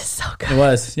 damn, this is so good. it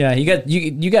was. Yeah,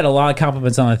 you got a lot of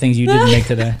compliments on the things you didn't make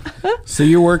today. So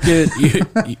you're working,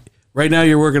 right now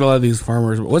you're working a lot of these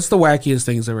farmers. What's the wackiest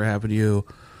thing that's ever happened to you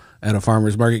at a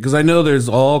farmer's market? Because I know there's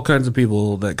all kinds of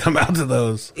people that come out to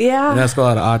those. Yeah. And ask a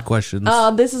lot of odd questions.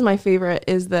 This is my favorite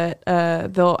is that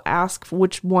they'll ask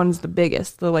which one's the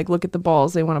biggest. They'll look at the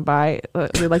balls they want to buy.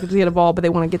 They like to get a ball, but they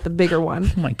want to get the bigger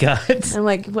one. Oh my god. I'm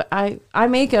like, I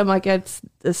make them like it's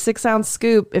a 6-ounce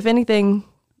scoop. If anything,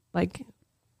 like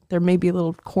there may be a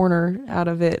little corner out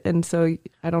of it. And so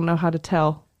I don't know how to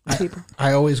tell people.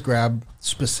 I always grab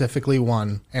specifically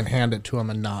one and hand it to them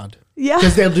and nod. Yeah.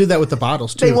 Because they'll do that with the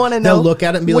bottles too. They wanna know They'll look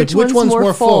at it and be which like, which one's one's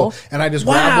more full? full. And I just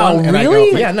Wow, grab one and really?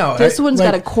 I go, yeah, no. This one's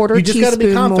got a quarter You just gotta be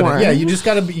teaspoon confident. more. Yeah, you just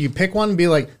got to you pick one and be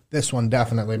like, this one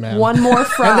definitely, man. One more And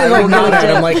fry. they like will nod get at a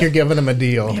them dip. like you're giving them a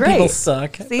deal. Great. People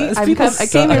suck. See, Those I people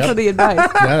came here suck. for the advice.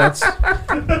 Yeah,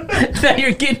 that's Now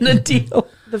you're getting a deal.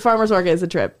 The farmer's market is a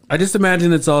trip. I just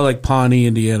imagine it's all like Pawnee,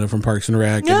 Indiana from Parks and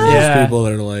Rec. And Yeah. those people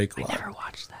that are like, well, Never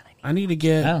watched that. I need to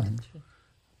get Oh.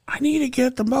 I need to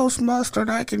get the most mustard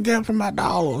I can get for my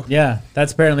dollar. Yeah,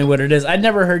 that's apparently what it is. I'd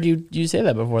never heard you say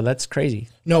that before. That's crazy.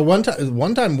 No, one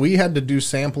time we had to do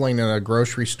sampling in a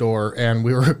grocery store, and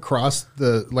we were across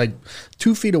the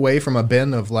 2 feet away from a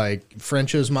bin of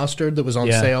French's mustard that was on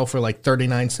Yeah. sale for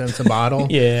 39 cents a bottle.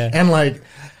 Yeah.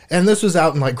 And this was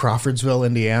out in Crawfordsville,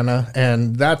 Indiana,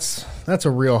 and that's a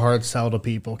real hard sell to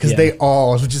people because Yeah. they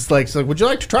all just so would you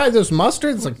like to try this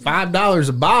mustard? It's $5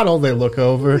 a bottle. They look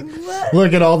over,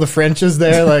 look at all the French's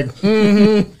there,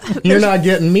 you're not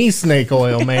getting me snake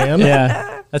oil, man.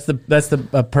 Yeah, that's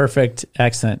the perfect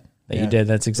accent that you did.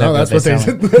 That's exactly Oh, that's what they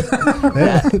what they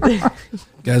sound like.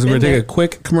 Guys, we're going to take a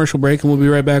quick commercial break and we'll be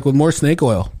right back with more snake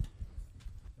oil.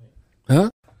 Huh?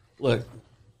 Look.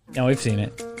 No, we've seen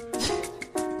it.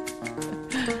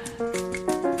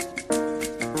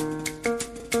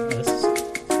 This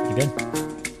is pretty good.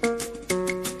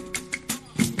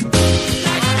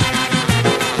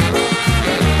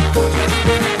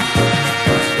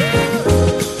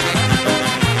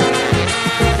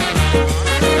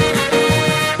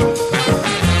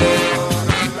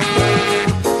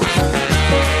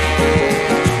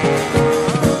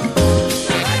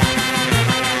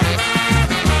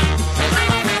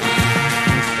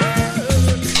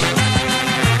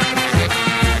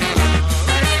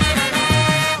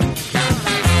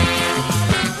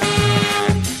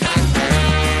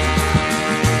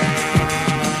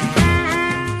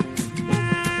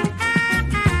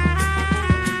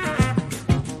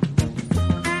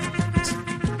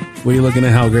 What are you looking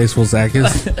at how graceful Zach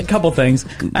is? A couple things.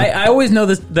 I always know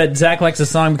that Zach likes a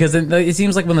song because it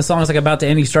seems like when the song is about to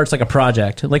end, he starts like a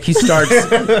project. Like he starts,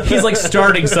 he's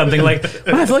starting something. Like,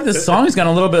 wow, I feel like this song's gone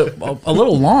a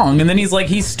little long, and then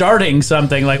he's starting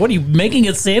something. Like, what are you making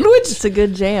a sandwich? It's a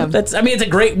good jam. It's a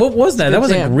great. What was that? good That was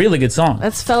a jam. really good song.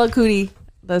 That's Fela Kuti.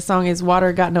 The song is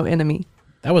 "Water Got No Enemy."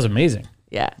 That was amazing.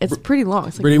 Yeah, it's pretty long.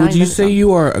 It's like Brittany, 9 would you minutes say long.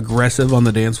 you are aggressive on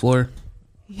the dance floor?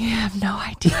 Yeah, I have no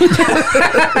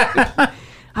idea.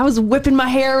 I was whipping my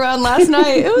hair around last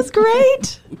night. It was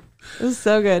great. It was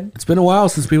so good. It's been a while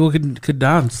since people could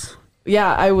dance.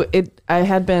 Yeah, I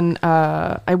had been.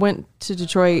 I went to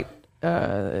Detroit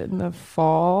in the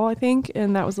fall, I think,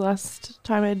 and that was the last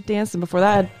time I danced. And before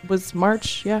that was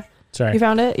March. Yeah. Sorry. You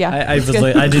found it? Yeah. I It's was good.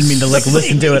 like, I didn't mean to like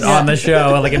listen to it on the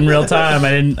show like in real time. I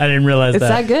didn't realize It's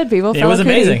that good, people. It was Fella Kuti.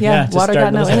 amazing. Yeah, just Water start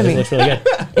got no listening. enemy. It's really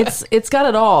good. It's got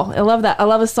it all. I love that. I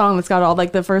love a song that's got all,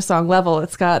 like the first song, Level.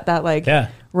 It's got that like Yeah.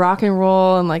 rock and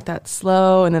roll and like that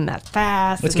slow and then that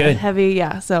fast That's and that good. heavy.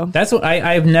 Yeah. So That's what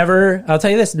I've never. I'll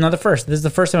tell you this. Not the first. This is the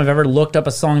first time I've ever looked up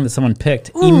a song that someone picked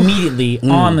immediately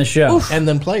on the show, And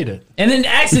then played it. and then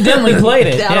accidentally played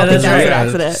it. I don't Yeah, think that's that was right. an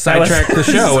accident. Sidetrack the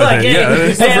show It's with like, it. hey, Yeah,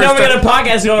 it's the hey, I know first we time- got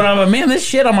a podcast going on, but man, this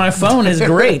shit on my phone is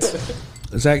great.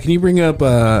 Zach, can you bring up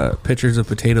pictures of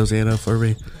potatoes, Anna, for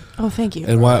me? oh, thank you.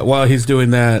 And while he's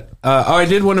doing that, I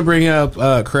did want to bring up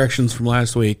corrections from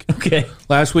last week. Okay.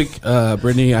 Last week,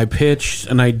 Brittany, I pitched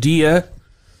an idea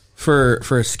for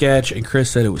a sketch, and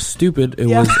Chris said it was stupid. It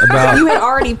was about. You had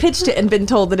already pitched it and been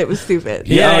told that it was stupid.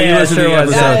 Yeah, you listened to the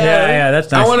was. episode. Yeah,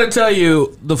 that's nice. I want to tell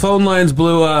you, the phone lines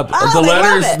blew up. Oh, they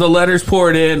love it. The letters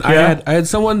poured in. Yeah. I had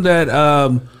someone that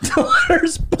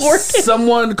Letters poured in.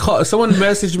 someone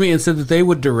messaged me and said that they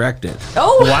would direct it.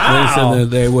 Oh, They said Wow. that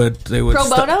they would Pro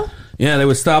bono? Yeah, they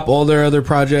would stop all their other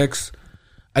projects.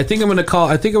 I think I'm going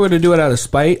to do it out of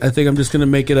spite. I think I'm just going to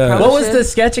make it a. What was the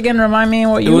sketch again? Remind me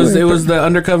what It you was were- it was the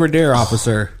undercover dare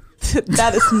officer.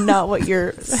 that is not what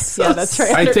you're. Yeah, that's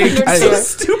right. I think You're I- sure.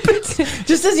 stupid.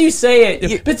 Just as you say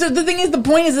it. But so the thing is, the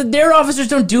point is that dare officers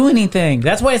don't do anything.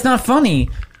 That's why it's not funny.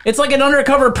 It's like an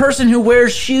undercover person who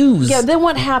wears shoes. Yeah, then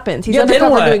what happens? He's Yeah, then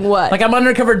undercover doing what? Like I'm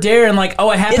undercover dare and like, oh,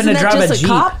 I happen Isn't to that drive just a a Jeep.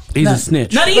 cop? He's a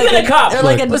snitch. Not even Like a cop. or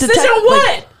like a But snitch detect- on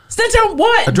what? Snitch on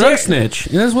what? A drug snitch.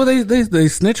 Yeah, that's what they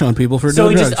snitch on people for So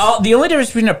doing we drugs. the only difference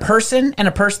between a person and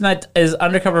a person that is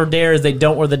undercover dare is they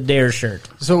don't wear the dare shirt.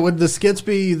 So would the skits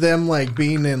be them like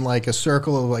being in like a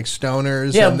circle of like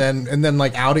stoners Yeah. and then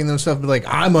like outing themselves, be like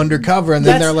I'm undercover, and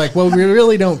then That's- they're like, well, we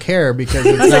really don't care because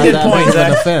it's That's not a good that point, big of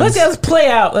an Zach. offense. Let's play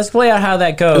out. Let's play out how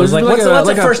that goes. was Like, like what's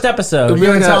a- the first episode? You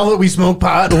can like tell a- that we smoke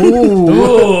pot. Ooh.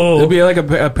 Ooh. It'd be like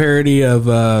a parody of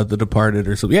The Departed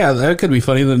or something. Yeah, that could be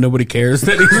funny that nobody cares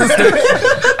that he's a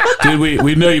snitch. Dude,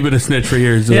 we know you've been a snitch for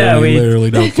years. So Yeah, we we- literally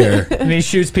don't care. And he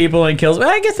shoots people and kills. Well,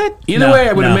 I guess that. Either no, way,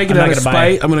 I'm going to no, make it I'm out not of gonna buy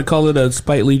it. spite. I'm going to call it a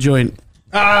spitely joint.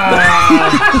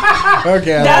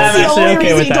 Okay. That's I'm the actually only okay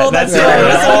reason with he that. told that That's story. right.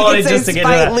 was That's so all he could just say to get to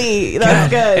that. Spike Lee. That's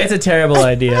good. It's a terrible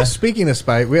idea. Speaking of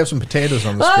spite, we have some potatoes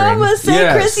on the Oh, screen. I'm gonna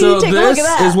say, Chrissy, so take a look this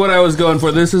at that. is what I was going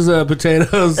for. This is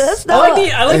potatoes. That's I not like the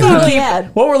that's not really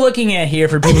ad. what we're looking at here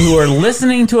for people who are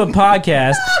listening to a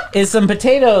podcast is some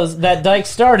potatoes that Dyke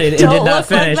started and Don't did not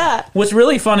look like finish. that. What's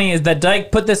really funny is that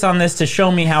Dyke put this on this to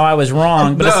show me how I was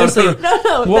wrong. But No, essentially,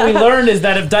 no, what we no. learned is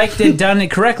that if Dyke did done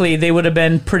it correctly, they would have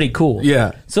been pretty cool.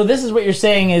 Yeah. So this is what you're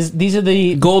saying is these are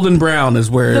the Golden brown is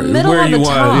where The middle where on you the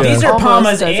want. top. Yeah. these are Almost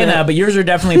Palmas doesn't Anna, it? but yours are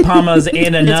definitely Palmas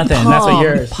Anna nothing. That's what Palm,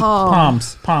 yours. palm.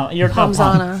 Palms. Palm. You're Palm.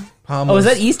 Palmzana. Oh, is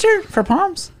that Easter for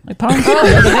palms? Like palms?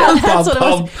 That's what it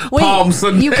was. Wait, palms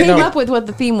and- you came No. up with what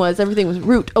the theme was. Everything was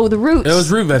root. Oh, the roots. It was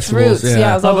root vegetables. Roots.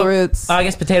 Yeah, it was all the roots. I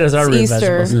guess potatoes are It's root Easter.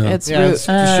 vegetables. Yeah. It's Yeah, root. it's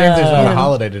a shame there's not a Uh,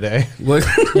 holiday today. What?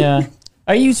 Yeah.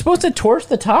 Are you supposed to torch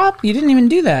the top? You didn't even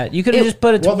do that. You could have It- just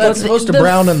put it. Well, that's supposed to the-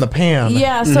 brown in the pan.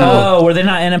 Yeah, so Oh, were they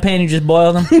not in a pan? You just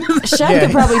boil them. Chef Yeah.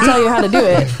 could probably tell you how to do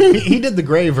it. He did the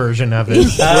gray version of it, where you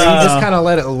just kind of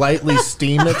let it lightly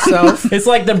steam itself. It's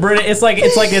like the British. It's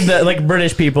like in the like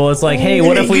British people. It's like, hey,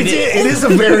 what if we did? It is a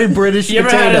very British You ever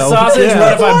potato. had a sausage? Yeah.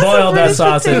 What if I Lots of boiled that British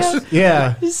sausage? potatoes.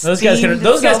 Yeah.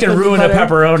 Those guys can ruin a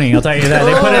pepperoni. I'll tell you that.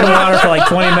 They put it in water for like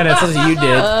 20 minutes. That's what you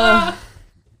did.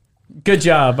 Good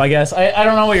job, I guess. I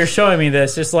don't know what you're showing me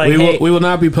this. Just like, hey, We will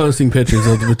not be posting pictures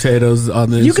of the potatoes on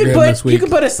the you could Instagram put this week.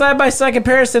 a side by side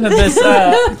comparison of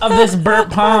this burnt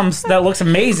palms that looks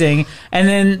amazing, and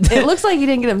then It looks like you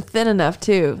didn't get them thin enough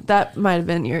too. That might have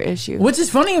been your issue. which is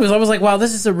funny was I was like, wow,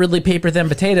 this is a really paper thin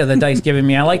potato that Dyke's giving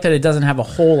me. I like that it doesn't have a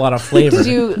whole lot of flavor. Did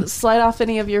you slide off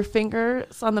any of your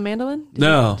fingers on the mandolin? Did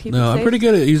no, you keep it no, I'm safe? pretty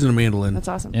good at using a mandolin. That's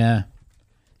awesome. Yeah,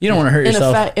 you don't want to hurt In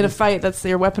yourself. in a fight, that's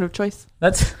your weapon of choice.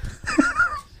 That's.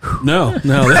 No,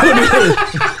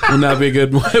 that would not be a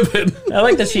good weapon. I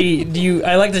like that she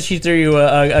threw you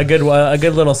a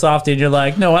good little softie, and you're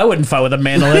like, no, I wouldn't fight with a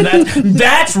mandolin.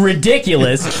 That's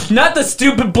ridiculous. Not the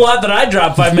stupid plot that I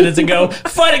dropped 5 minutes ago.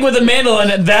 Fighting with a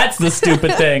mandolin, that's the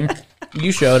stupid thing.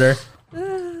 You showed her.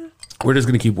 We're just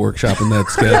gonna keep workshopping that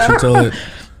sketch until it.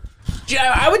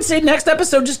 I would say next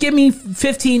episode, just give me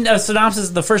 15 synopsis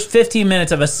of the first 15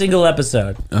 minutes of a single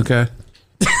episode. Okay.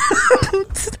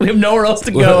 We have nowhere else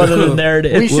to go other than there it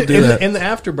is. We should, do that. in the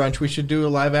after brunch, we should do a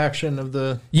live action of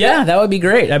the. Yeah, that would be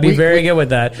great. I'd be very good with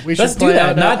that. we Let's should do play that.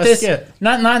 out Not a this. skit.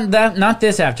 Not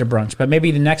this after brunch, but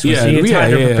maybe the next one. Yeah, So you have yeah,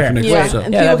 time to yeah, prepare. for next Yeah, episode.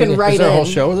 and Yeah, people that'd be can good. write Is there a whole in.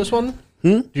 show of this one?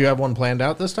 Do you have one planned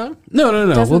out this time? No.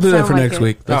 Doesn't We'll do that sound for like next it.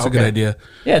 week. That's Oh, a good okay. idea.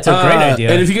 Yeah, it's a great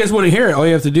idea. And if you guys want to hear it, all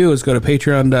you have to do is go to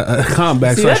patreon.com See,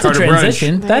 /Heart that's a of Brunch.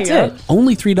 transition. There That's you go. it.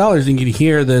 Only $3 and you can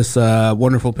hear this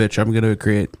wonderful pitch I'm going to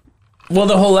create. Well,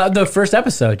 the first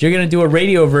episode, you're going to do a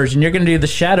radio version. You're going to do the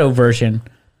Shadow version.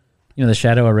 You know the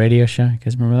Shadow, a radio show? You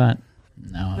guys remember that?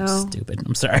 No, I'm No. stupid.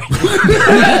 I'm sorry.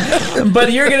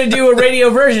 But you're going to do a radio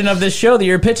version of this show that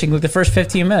you're pitching, like the first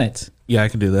 15 minutes. Yeah, I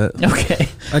could do that. Okay.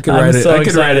 I could I'm write it. so I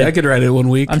could write it. excited. I could write it 1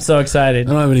 week. I'm so excited.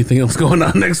 I don't have anything else going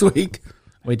on next week.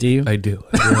 Wait, do you? I do.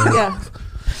 Yeah,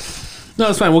 No,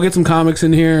 it's fine. We'll get some comics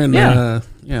in here and Yeah.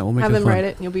 we'll make have it them fun. write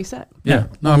it, and you'll be set. Yeah.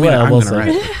 No, I mean, Well, I'm we'll going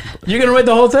to see. write it. You're going to write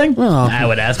the whole thing? Well, I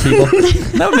would ask people.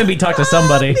 That would maybe talk to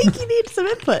somebody. I think you need some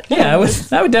input. Yeah, I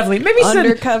would definitely. Maybe send.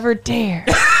 Undercover dare.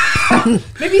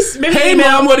 Maybe Hey, email.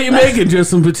 Mom, what are you making? Just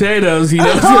some potatoes. You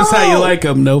know, just how you like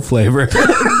them. No flavor.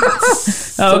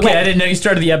 Oh, okay, I didn't know you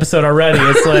started the episode already.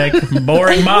 It's like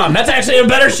boring mom. That's actually a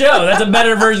better show. That's a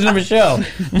better version of a show.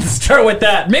 Let's start with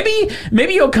that.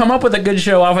 Maybe you'll come up with a good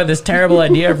show off of this terrible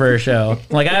idea for a show.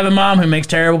 Like I have a mom who makes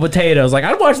terrible potatoes. Like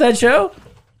I'd watch that show.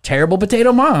 Terrible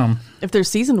potato mom. If they're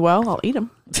seasoned well, I'll eat them.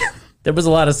 There was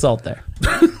a lot of salt there.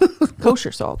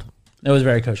 Kosher salt. It was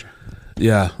very kosher.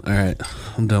 Yeah. All right.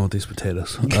 I'm done with these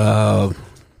potatoes.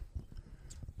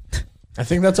 I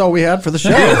think that's all we had for the show.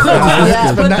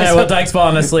 Yeah, but Yeah, well, Dyke's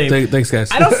falling asleep. Thanks, guys.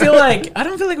 I don't feel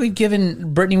like we've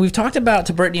given Brittany. We've talked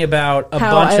to Brittany about a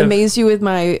how bunch I of amazed you with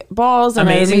my balls, and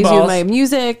I Amazing amazed you balls. with my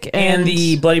music, and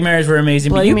the Bloody Marys were amazing.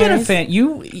 But Bloody you've been a Marys. fan.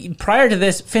 You prior to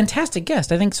this, fantastic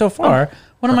guest. I think so far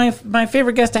one of my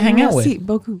favorite guests to hang out with. Merci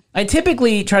beaucoup. I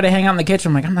typically try to hang out in the kitchen.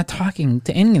 I'm like, I'm not talking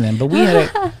to any of them, but we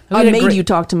had I made you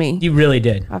talk to me. You really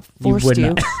did. I forced would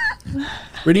you. not.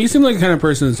 Brittany, you seem like the kind of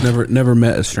person that's never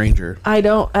met a stranger. I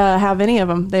don't have any of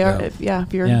them. They are, if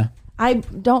you're. Yeah. I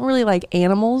don't really like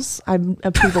animals. I'm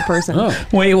a people person. Oh.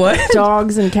 Wait, what?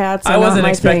 Dogs and cats. I are not wasn't my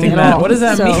expecting thing at that. all. What does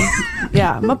that mean?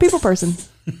 Yeah, I'm a people person.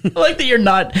 I like that you're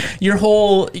not your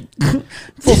whole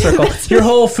full circle. Your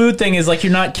whole food thing is like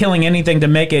you're not killing anything to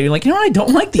make it. You're like, you know what? I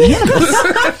don't like the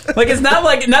animals. Like it's not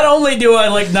like not only do I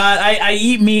like not I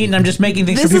eat meat and I'm just making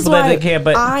things This for is people that why they can't.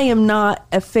 But I am not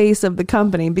a face of the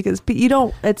company because you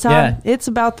don't. It's how Yeah. it's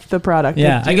about the product.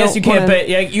 yeah, If I guess you don't can't. wanna- But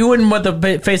yeah, you wouldn't want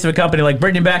the face of a company like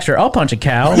Brittany Baxter. I'll punch a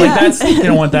cow. Like that's you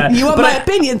don't want that. You want But my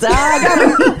opinions? I got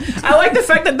 'em. I like the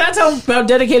fact that that's how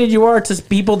dedicated you are to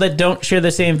people that don't share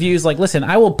the same views. Like, listen,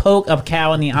 I will poke a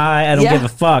cow in the eye. I don't Yeah. give a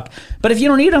fuck. But if you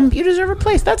don't eat them, you deserve a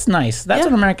place. That's nice. That's Yeah.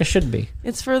 what America should be.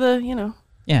 It's for the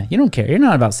Yeah, you don't care. You're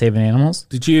not about saving animals.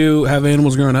 Did you have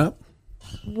animals growing up?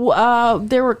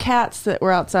 There were cats that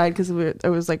were outside because it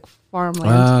was like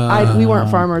farmland. We weren't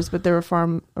farmers, but there were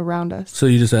farm around us. So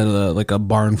you just had a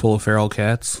barn full of feral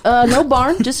cats? No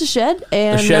barn, just a shed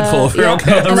and A shed full of feral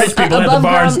cats. The and rich people had the above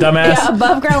barns, ground- dumbass. Yeah,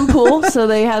 above ground pool. So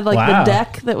they had like Wow. the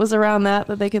deck that was around that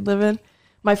they could live in.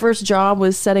 My first job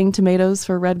was setting tomatoes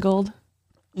for Red Gold.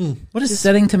 What does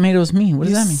setting tomatoes mean? What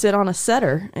does You that mean? sit on a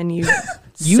setter and you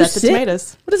You set the sit?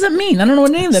 tomatoes. What does that mean? I don't know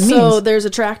what any of that So means. there's a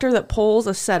tractor that pulls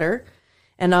a setter,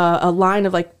 and a line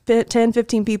of like 10,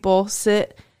 15 people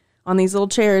sit on these little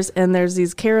chairs, and there's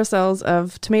these carousels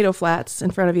of tomato flats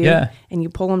in front of you. Yeah. And you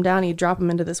pull them down, and you drop them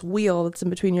into this wheel that's in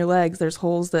between your legs. There's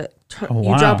holes that Oh, you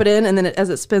wow. drop it in, and then as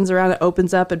it spins around, it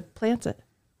opens up and plants it.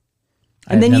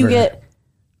 And I've then you never- get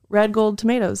Red Gold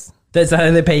tomatoes. That's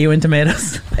how they pay you in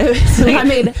tomatoes. So I had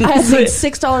made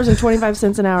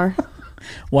 $6.25 an hour.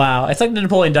 Wow, it's like the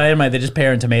Napoleon Dynamite. They just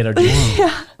pair in tomato juice.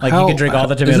 Like you can drink all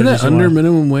the tomato Isn't juice that you under want.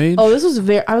 minimum wage? Oh, this was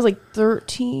I was like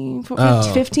 13, 14, Oh.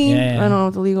 15. Yeah. I don't know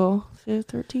what the legal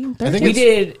 13. I think We it's-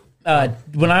 did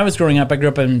when I was growing up. I grew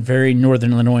up in very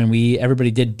northern Illinois, and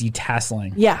everybody did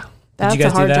detasseling. Yeah. That's you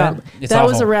guys a hard do that? job. It's That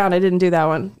was awful. around. I didn't do that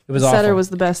one. It was the setter awful. was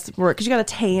the best work because you got a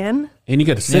tan. And you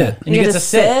got to sit. And you get to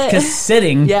sit because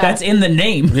sitting. Yeah. That's in the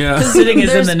name. Yeah. Sitting is in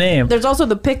There's- the name. There's also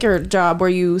the picker job where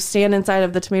you stand inside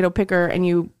of the tomato picker and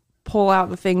you pull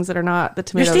out the things that are not the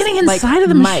tomatoes. standing inside of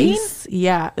the machine? mice.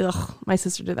 Yeah. Ugh. My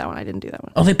sister did that one. I didn't do that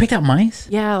one. Oh, they picked out mice.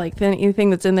 Yeah, like anything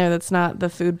that's in there that's not the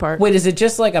food part. Wait, is it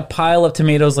just like a pile of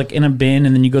tomatoes, like in a bin,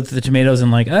 and then you go through the tomatoes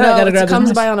and like, I no, gotta it grab comes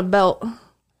this by on a belt.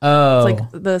 Oh, It's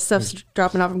like the stuff's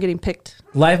dropping off and getting picked.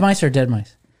 live mice or dead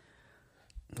mice?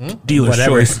 Dealer's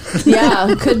Whatever. choice.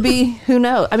 Yeah, could be. Who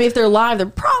knows? I mean, if they're live, they're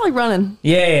probably running.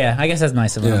 Yeah. I guess that's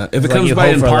nice of them. Yeah, if it Like, comes you by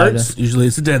hope in for a lot of parts, this. usually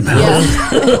it's a dead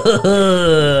mouse.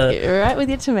 Yeah. You're right with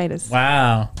your tomatoes.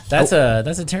 Wow, that's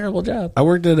a terrible job. I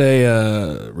worked at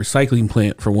a recycling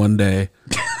plant for one day.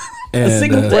 And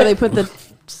single Where they put the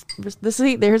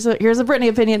see, here's a Brittany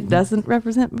opinion, doesn't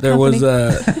represent the there company.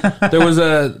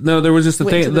 there was just a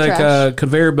Went to thing the like a trash.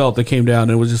 conveyor belt that came down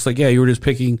and it was just like, yeah, you were just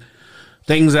picking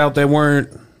things out that weren't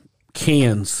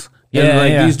cans. And Yeah,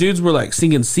 like yeah. these dudes were like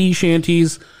singing sea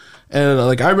shanties and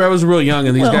like I was real young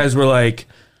and these guys were like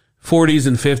 40s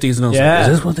and 50s and I was Yeah. like,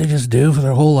 is this what they just do for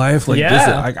their whole life? Like this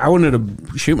Yeah. like I wanted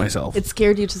to shoot myself. It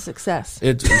scared you to success.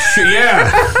 Yeah,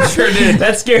 sure did.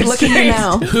 That scares Look at you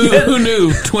now. Who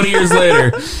knew 20 years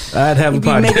later I'd have a You'd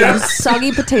be making podcast.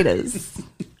 soggy potatoes.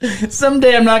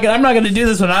 Someday I'm not gonna do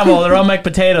this when I'm older. I'll make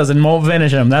potatoes and won't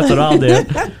finish them. That's what I'll do.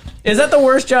 Is that the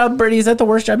worst job, Brittany? Is that the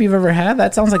worst job you've ever had?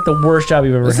 That sounds like the worst job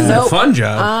you've ever This is had. a fun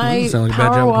job. I Doesn't sound like a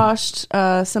bad power job.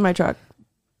 washed semi truck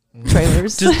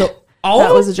trailers. Just all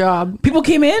that of was them? a job. People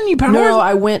came in. You power. No,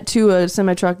 I went to a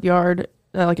semi truck yard,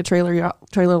 like a trailer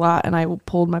lot, and I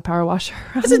pulled my power washer.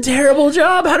 That's a terrible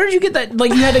job. How did you get that? Like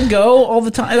you had to go all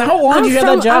the time. How long did you have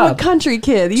that job? I'm a country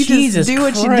kid. You Jesus just do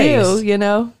what Christ. you do, you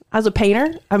know. I was a painter.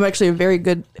 I'm actually a very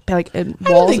good like in walls. I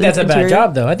don't think that's a bad interior.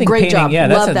 job though. I think great painting, job. yeah,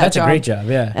 Love that that's job. a great job.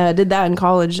 Yeah. I did that in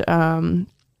college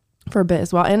for a bit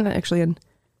as well, and actually in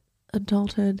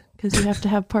adulthood because you have to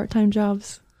have part-time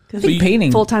jobs. I think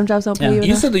painting. Full-time jobs don't pay Yeah. you You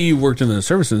enough. said that you worked in the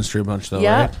service industry a bunch, though,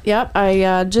 Yeah, right? yep.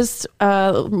 I just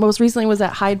most recently was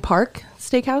at Hyde Park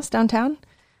Steakhouse downtown.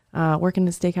 Working in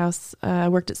a steakhouse. I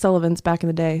worked at Sullivan's back in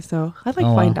the day, so I like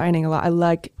fine dining a lot. I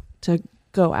like to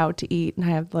go out to eat, and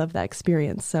I love that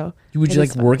experience. So, Would it you is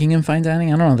like fun. working in fine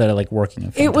dining? I don't know that I like working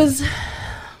in fine It was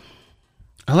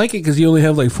I like it because you only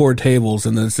have like 4 tables,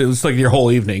 and it was like your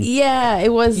whole evening. yeah,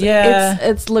 it was Yeah.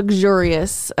 It's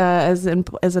luxurious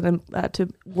to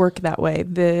work that way.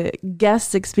 The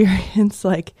guest experience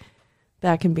like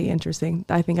that can be interesting.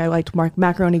 I think I liked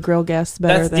macaroni grill guests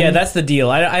better than that's the deal.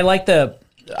 I like the.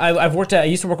 I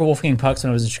used to work with Wolfgang Pucks when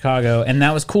I was in Chicago, and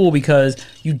that was cool because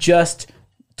you just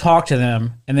talk to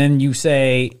them, and then you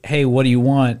say, "Hey, what do you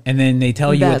want?" And then they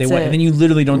tell you what they That's want, it. and then you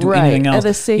literally don't do Right. anything At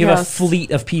else. the You have a steakhouse,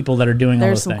 fleet of people that are doing all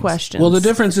there's those some things. questions. Well, the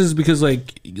difference is because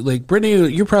like Brittany,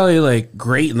 you're probably like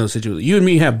great in those situations. You and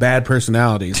me have bad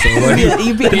personalities, so like,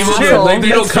 You'd be an people asshole. like they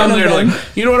don't Make come fun of there them. like,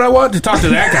 you know what I want to talk to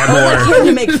that guy I like more. him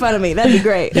to make fun of me. That'd be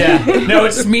great. Yeah, no,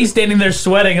 it's me standing there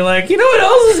sweating, and like, you know what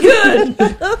else is good?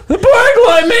 The pork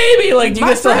loin, maybe. Like, do you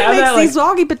My guys still friend have makes that? Like, these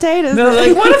soggy potatoes. they're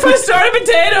like, what if I start a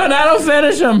potato and I don't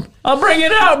finish them? I'll bring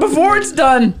it out before it's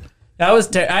done. I was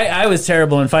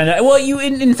terrible in fine dining. Well,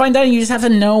 in fine dining, you just have to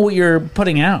know what you're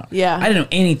putting out. Yeah. I didn't know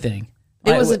anything.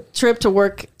 It was a trip to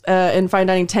work in fine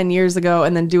dining 10 years ago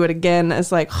and then do it again.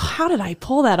 It's like, how did I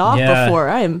pull that off Yeah. before?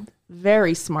 I am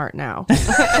very smart now.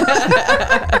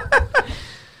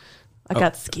 I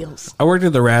got skills. I worked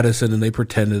at the Radisson, and they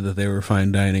pretended that they were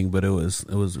fine dining, but it was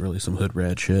really some hood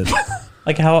rat shit.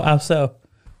 like how so?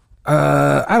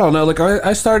 I don't know. Like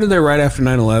I started there right after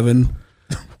 9/11,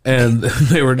 and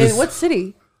they were In just what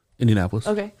city? Indianapolis.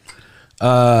 Okay.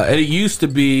 And it used to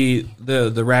be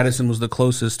the Radisson was the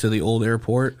closest to the old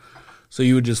airport, so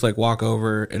you would just like walk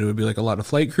over, and it would be like a lot of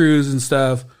flight crews and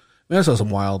stuff. I mean, I saw some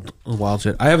wild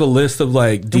shit. I have a list of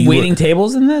like Waiting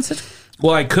tables in that situation?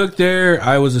 Well, I cooked there.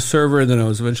 I was a server, and then I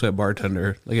was eventually a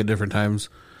bartender, like at different times.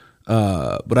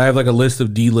 But I have like a list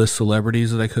of D-list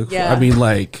celebrities that I cook Yeah. for. I mean,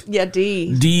 like Yeah,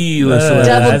 D. D-list Double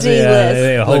celebrities. D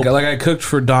list. Like I cooked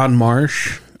for Don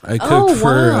Marsh. I cooked Oh,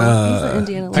 for wow. He's an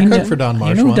Indiana I legend. cooked for Don You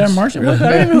Marsh know who once. Don Marsh is? I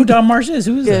don't even know who Don Marsh is.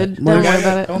 Who is Good. that? Don't worry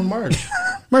about it. Don Marsh.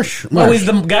 Marsh. Oh, he's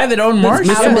the guy that owned Marsh?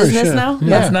 Out of Marsh, business yeah. now?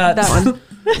 That's not That one.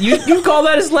 You call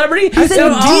that a celebrity? I said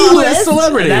D-list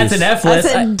celebrities. That's an F I list.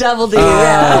 said double D. I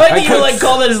Yeah. like I that you cooked- like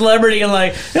call that a celebrity and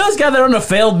like, you know this guy that owned a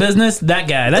failed business? That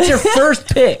guy. That's your first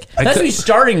pick. That's what could- you're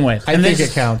starting with. I And think then-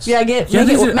 it counts. Yeah,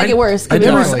 make it worse. I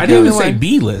Give me didn't, more. I Give didn't me even say more.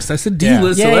 B-list. I said Yeah.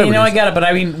 D-list yeah, celebrities. you know, I got it, but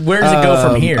I mean, where does it go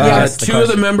from here? That's the 2 of the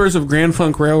question. members of Grand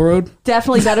Funk Railroad.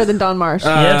 Definitely better than Don Marsh.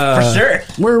 Yeah, for sure.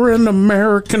 We're an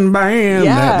American band.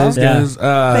 Yeah. Those Yeah. guys.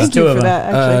 Thank two you of for them.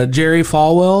 that, actually. Jerry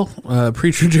Falwell,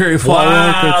 preacher Jerry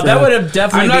Falwell. Wow, that would have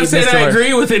definitely I'm not beat saying Mr. I Lord.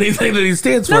 agree with anything that he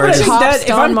stands for. No, but I I just think Tops that if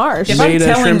Don I'm, Marsh. if I'm made a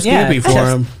telling, shrimp scampi for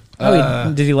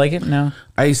him. Did he like it? No.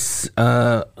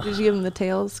 Did you give him the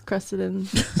tails crusted in?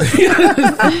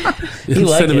 He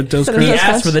liked Cinnamon it. Toast Cinnamon He Crunch. Toast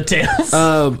asked for the tails.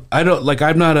 I don't like.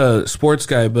 I'm not a sports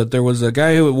guy, but there was a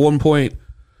guy who at one point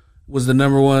was the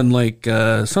number one like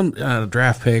some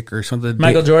draft pick or something.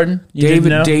 Michael Jordan? You didn't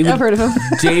know? I've heard of him.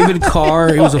 David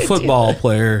Carr. He was a football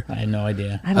player. I had no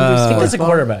idea. I don't I think do that's a sports.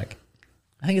 quarterback.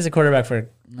 I think he's a quarterback for.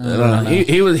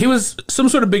 He was some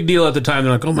sort of big deal at the time.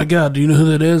 They're like, "Oh my god, do you know who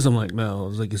that is?" I'm like, "No." I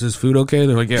was like, "Is his food okay?"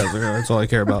 They're like, "Yeah." I was like, "Oh, that's all I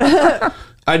care about."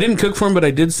 I didn't cook for him, but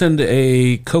I did send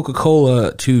a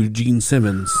Coca-Cola to Gene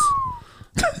Simmons.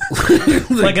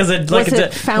 Like as a like Was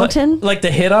it fountain? like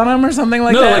to hit on him or something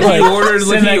like No, that. like he ordered-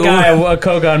 send like that he guy a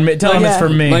Coke on me. Tell him it's for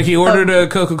me. Like he ordered a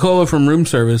Coca-Cola from room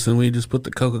service, and we just put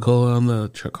the Coca-Cola on the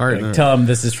cart. Tell him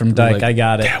this is from Dyke. Like, I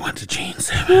got it. I went to Gene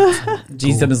Simmons.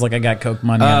 Gene Simmons like I got Coke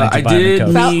money. I buy me did-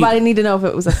 Coke. But I need to know if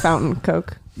it was a fountain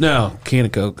Coke. No, can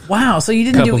of Coke. Wow, so you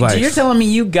didn't Cup do. of So ice. you're telling me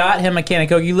you got him a can of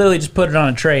Coke? You literally just put it on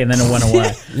a tray and then it went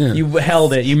away. Yeah. You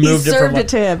held it. You moved it from. served it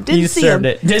to him. Didn't you see served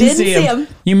him. it. Didn't, Didn't see see him. him.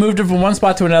 You moved it from one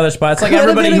spot to another spot. It's like Could have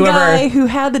everybody been a guy whoever. who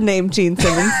had the name Gene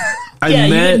Simmons. Yeah,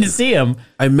 you didn't see him.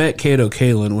 I met Kato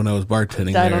Kalin when I was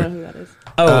bartending I there. don't know who that is.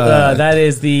 Oh, that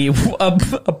is the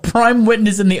a prime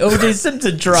witness in the O.J.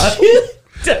 Simpson trial.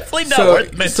 Definitely not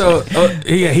worth mentioning.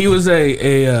 Yeah, he was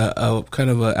a kind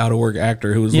of a out of work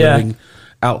actor who was Yeah. living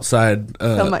outside.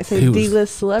 Some might say he was-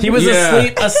 D-list celebrity. He was Yeah.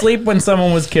 asleep when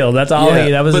someone was killed. That's all Yeah,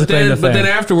 he. That was his claim to but then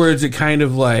fame. afterwards, it kind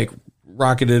of like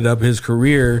rocketed up his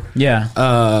career. Yeah.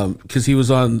 Because he was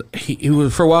on. He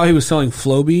was for a while. He was selling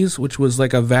Flowbees, which was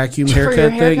like a vacuum For your haircut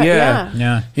thing. haircut, Yeah.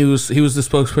 Yeah. He was the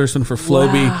spokesperson for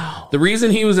Flowbee. Wow. The reason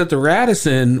he was at the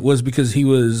Radisson was because he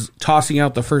was tossing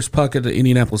out the first puck at the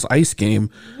Indianapolis Ice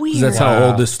game. 'Cause that's how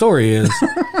old this story is.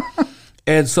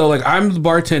 And so, like, I'm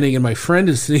bartending, and my friend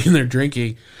is sitting there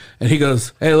drinking, and he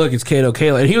goes, "Hey, look, it's Kato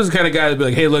Kalin." And he was the kind of guy that'd be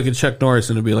like, "Hey, look, it's Chuck Norris,"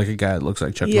 and it'd be like a guy that looks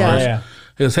like Chuck Yeah. Norris. Yeah.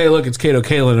 He goes, "Hey, look, it's Kato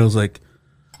Kalin." And I was like,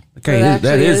 "Okay, That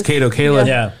that actually is is. Kato Kalin."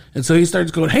 Yeah. And so he starts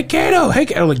going, "Hey, Kato, hey,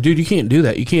 Kato." I'm like, "Dude, you can't do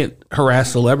that. You can't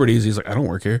harass celebrities." He's like, "I don't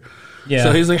work here." Yeah.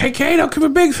 So he's like, "Hey, Kato, come a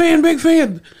big fan, big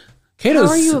fan." How Kato's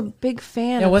are you a big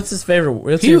fan? Yeah. of- What's his favorite?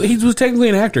 What's he, your, he was technically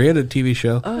an actor. He had a TV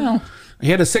show. oh. He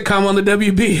had a sitcom on the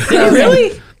WB.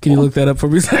 really? Can you look that up for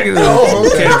me a second? Kato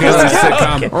Kalin's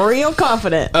sitcom. Real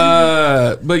confident.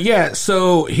 But yeah,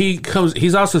 so he comes.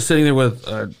 He's also sitting there with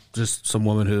just some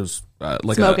woman who's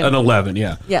like Smoking. an 11.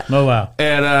 Yeah. yeah. Oh wow.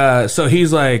 And so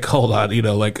he's like, "Hold on,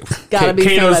 like Gotta be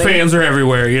Kato's somebody. fans are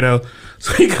everywhere,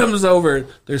 So he comes over.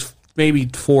 There's maybe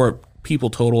 4 people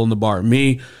total in the bar.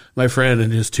 Me, my friend,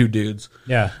 and just 2 dudes.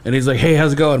 Yeah. And he's like, "Hey,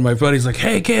 how's it going?" My buddy's like,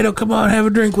 "Hey, Kato, come on, have a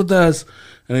drink with us."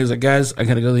 And he's like, "Guys, I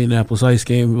gotta go to the Indianapolis Ice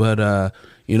game, but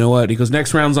you know what?" He goes,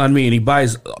 "Next round's on me," and he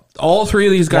buys all 3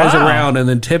 of these guys Wow. around, and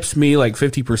then tips me like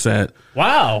 50%.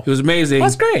 Wow. It was amazing.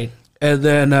 That's great. And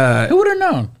then Who would have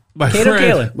known? my Kato friend,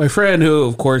 Kalin. my friend, who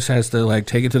of course has to like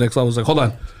take it to the next level, was like, "Hold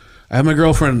on, I have my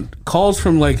girlfriend." Calls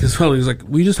from like his phone. He's like,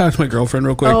 "Will you just talk to my girlfriend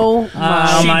real quick?" Oh,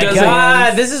 Oh She my doesn't-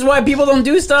 god! This is why people don't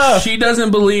do stuff. She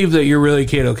doesn't believe that you're really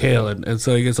Kato Kalin, and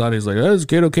so he gets on. He's like, "Oh, it's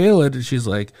Kato Kalin," and she's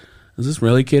like, "Is this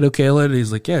really Kato Kalin?" And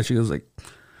he's like, "Yeah." She goes like,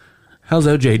 "How's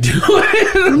OJ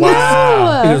doing?"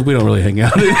 wow. He goes, "We don't really hang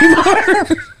out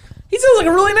anymore." He sounds like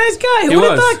a really nice guy. Who He would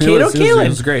have was. thought? He Kato was. He was- Kalin. he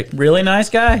was great. Really nice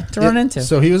guy to run into.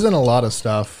 So he was in a lot of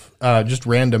stuff, just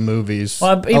random movies.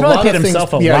 Well, he A probably lot paid of things-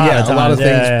 himself a yeah, lot yeah, of a lot of times.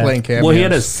 things Yeah, yeah. playing cameos. Well, he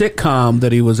had a sitcom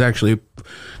that he was actually,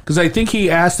 because I think he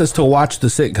asked us to watch the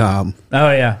sitcom. Oh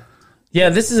yeah, yeah.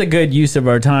 This is a good use of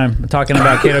our time talking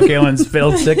about Kato Kalin's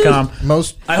failed sitcom.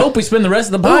 most. I hope we spend the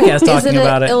rest of the podcast talking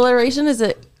about it. it. Alliteration? Is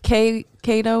it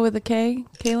Kato with a K?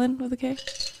 Kalin with a K?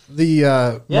 The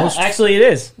Yeah, most actually, it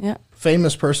is. Yeah.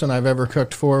 famous person I've ever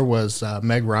cooked for was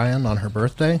Meg Ryan on her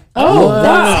birthday. Oh wow!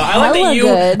 that's I like that hella you.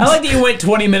 good. I like that you went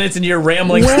 20 minutes into your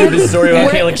rambling, stupid story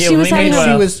about Where- Kayla she Kalin. was having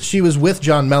a- She was with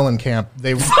John Mellencamp.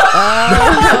 They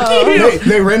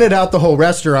they rented out the whole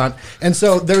restaurant, and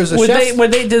so there was a chef. Were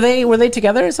they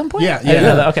together at some point? Yeah, I didn't yeah.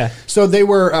 know that. Okay. So they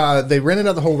were they rented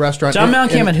out the whole restaurant. John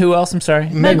Mellencamp and who else? I'm sorry.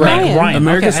 Meg Ryan.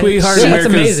 America's Okay. Sweetheart, That's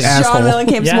America's amazing. Asshole. John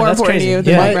Mellencamp's Yeah, more that's important crazy. to you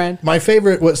than Yeah. my brand. My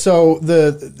favorite was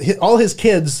all his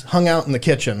kids hung out in the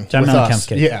kitchen John with Mellencamp's us.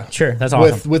 kid. Yeah, Sure, that's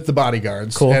awesome. With the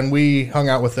bodyguards, Cool. and we hung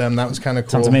out with them. That was kind of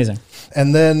cool. Sounds amazing.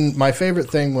 And then my favorite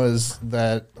thing was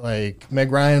that like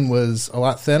Meg Ryan was a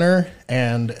lot thinner,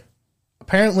 and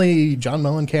apparently John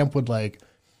Mellencamp would like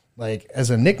as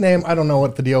a nickname, I don't know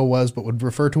what the deal was, but would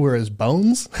refer to her as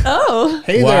Bones. Oh,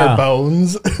 Hey Wow. there,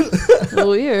 Bones.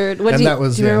 weird. What And do you, that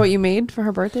was- do you remember yeah. what you made for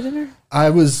her birthday dinner?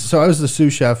 I was the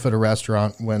sous chef at a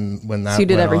restaurant when that So you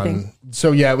did went everything. on.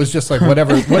 So yeah, it was just like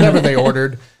whatever they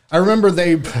ordered. I remember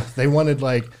they wanted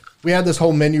like we had this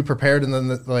whole menu prepared, and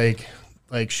then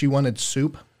like she wanted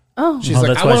soup. Oh, She's Well,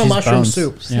 like, that's I why want a she's mushroom Bones.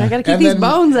 soup. Yeah. I gotta keep And these then-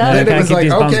 bones out. And then Gotta it was keep like,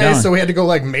 these bones okay, going. so we had to go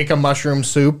like make a mushroom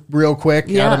soup real quick out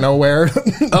Yeah. of nowhere.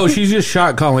 Oh, she's just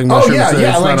shot calling Oh mushrooms. yeah, so yeah,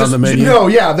 it's like not just on the menu. no,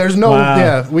 yeah. There's no, Wow.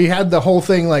 yeah. We had the whole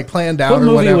thing like planned out. What or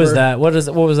movie whatever. was that? What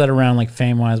was that around like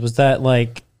fame wise? Was that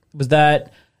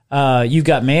You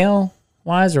Got Mail?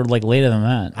 wise, or like later than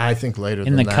that? I think later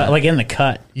In than the that. cut, like in the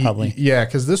cut, probably. Yeah,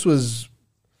 because this was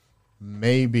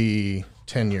maybe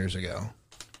 10 years ago.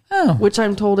 Oh, Which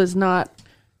I'm told is not.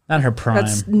 not her prime.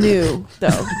 That's new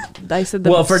though. I said the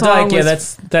Well, for song Dyke, yeah,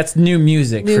 was that's new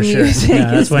music new for sure. music.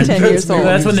 Yeah, that's It's when 10 years old.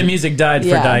 that's when the music died for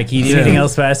Yeah. Dyke. Anything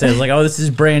else past that, it was like, oh, this is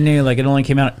brand new. Like it only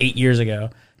came out 8 years ago.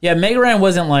 Yeah, Meg Ryan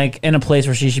wasn't like in a place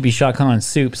where she should be shotgun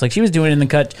soups. Like she was doing it in the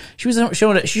cut. She was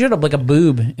showing. She showed up like a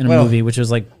boob in a Well- movie, which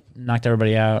was like knocked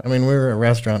everybody out. I mean, we were at a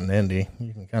restaurant in Indy.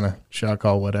 You can kind of shot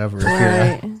call whatever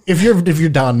Right. if you're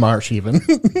Don Marsh even.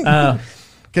 Oh.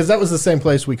 Because that was the same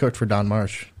place we cooked for Don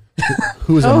Marsh,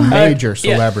 who was a major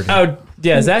celebrity. Yeah. Oh,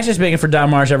 yeah. Zach's just making for Don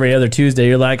Marsh every other Tuesday.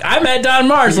 You're like, I met Don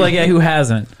Marsh. Like, yeah, who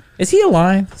hasn't? Is he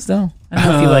alive still? I don't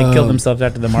know if he like killed himself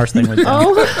after the Marsh thing with him.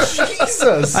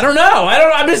 Jesus. I don't know.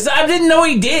 I didn't know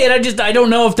he did. I don't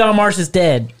know if Don Marsh is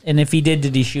dead, and if he did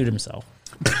he shoot himself?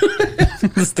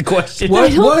 That's the question. I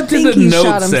don't did think the he note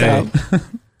shot say? himself.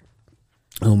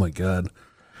 Oh my god.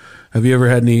 Have you ever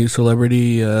had any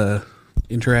celebrity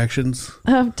interactions?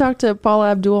 I've talked to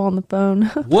Paula Abdul on the phone.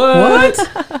 What?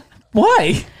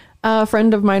 Why? A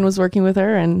friend of mine was working with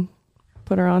her and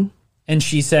put her on. And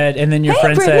she said, and then your Hey,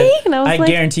 friend Brittany. said, And I was I like,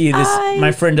 guarantee you this, I-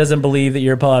 my friend doesn't believe that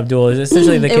you're Paul Abdul. It's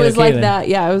essentially the It Kato was like Kaelin. that.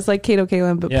 Yeah, it was like Kato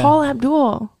Kaelin, but Yeah. Paula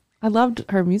Abdul. I loved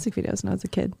her music videos when I was a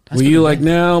kid. Were you like,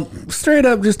 now, straight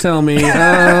up, just tell me.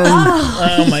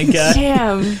 Oh my God.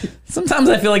 Damn. Sometimes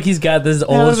I feel like he's got this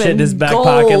old would've shit in his been back gold.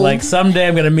 pocket. Like someday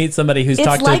I'm going to meet somebody who's It's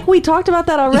talked like we talked about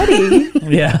that already. to.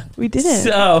 Yeah. We did it.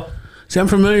 So, See, I'm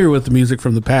familiar with the music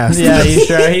from the past. yeah, you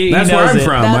sure? He That's knows where I'm it.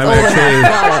 from. That's I'm old enough.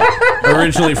 actually Got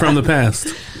originally from the past.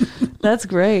 it. That's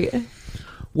great.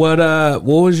 What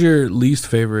was your least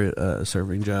favorite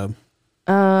serving job?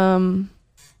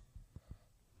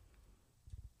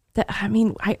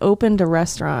 I opened a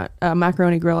restaurant,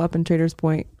 Macaroni Grill up in Traders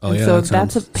Point. Oh, And yeah, so that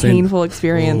that's a sounds same. painful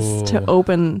experience to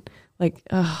open like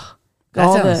That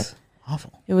all sounds the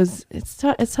awful.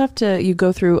 it's tough to you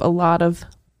go through a lot of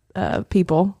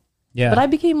people. Yeah. But I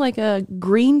became like a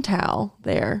green towel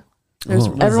there. Oh. What does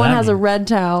Everyone that has a mean? red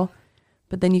towel,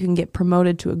 but then you can get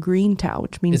promoted to a green towel,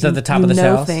 which means Is that you- the top you of the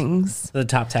know towels? things. The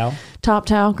top towel. Top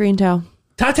towel, green towel.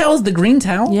 Top towel is the green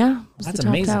towel? Yeah, it's That's the top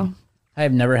amazing. towel. I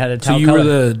have never had a So towel you color. were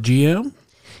the GM?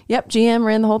 Yep, GM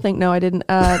ran the whole thing. No, I didn't.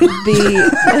 I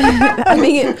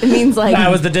think it means like I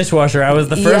was the dishwasher. I was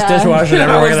the first Yeah. dishwasher to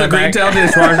ever I work was at the a green bank. towel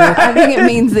dishwasher. I think it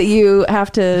means that you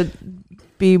have to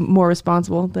be more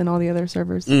responsible than all the other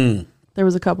servers. There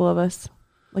was a couple of us,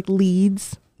 like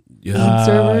leads, Yeah. lead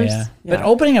servers. Yeah. Yeah. But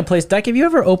opening a place, Dyke, have you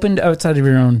ever opened outside of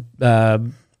your own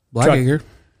Blackacre.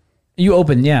 You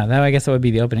opened, yeah. That, I guess that would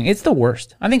be the opening. It's the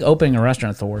worst. I think opening a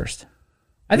restaurant's the worst.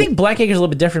 I think Blackacre's a little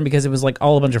bit different because it was like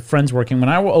all a bunch of friends working. When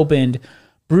I opened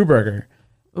Brewburger,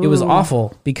 it was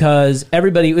awful because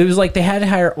everybody, it was like they had to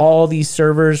hire all these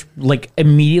servers like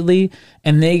immediately,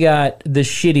 and they got the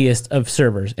shittiest of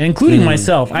servers, including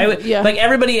myself. Yeah. Like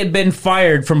everybody had been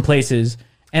fired from places,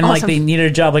 and like Awesome. they needed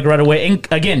a job like right away. And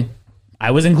again,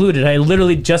 I was included. I had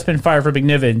literally just been fired for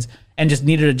McNiven's and just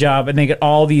needed a job, and they got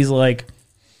all these like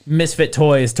misfit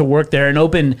toys to work there and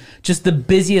open just the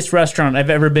busiest restaurant I've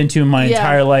ever been to in my Yeah.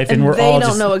 entire life, and we're they all don't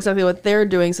just know exactly what they're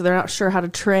doing, so they're not sure how to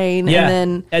train. Yeah. And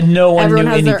then And no one everyone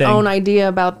knew has their anything. own idea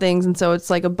about things, and so it's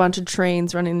like a bunch of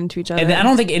trains running into each other. And I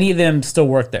don't think any of them still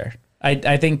work there.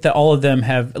 I think that all of them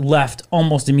have left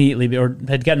almost immediately or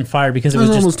had gotten fired because it That was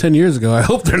was just almost 10 years ago. I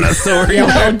hope they're not still working Oh,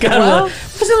 there. God, Well-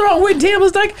 was in the wrong way,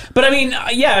 tables, Dyke. But I mean,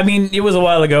 yeah, I mean, it was a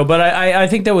while ago. But I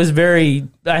think that was very.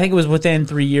 I think it was within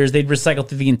 3 years they'd recycled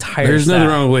through the entire. There's nothing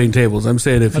staff. wrong with waiting tables. I'm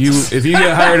saying if you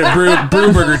get hired at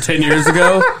Brewburger 10 years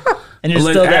ago, And you're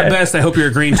still at there. best, I hope you're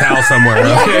a green towel somewhere.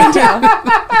 Okay? Green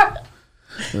towel.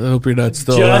 I hope you're not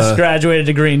still Just graduated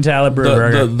to Green Towel at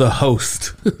Brewburger. the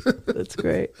host. That's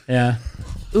great. Yeah.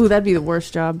 Ooh, that'd be the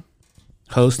worst job.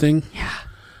 Hosting? Yeah.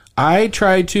 I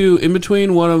tried to, in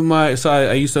between one of my, so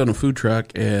I used to own a food truck,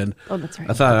 and Oh, that's right.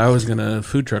 I thought I was going to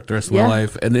food truck the rest of my Yeah.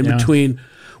 life. And in Yeah. between,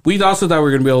 we also thought we were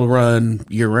going to be able to run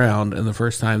year round. And the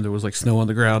first time there was like snow on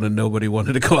the ground and nobody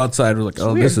wanted to go outside. We're like,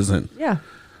 oh, this isn't Yeah.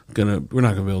 we're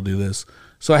not gonna be able to do this.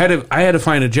 So I had to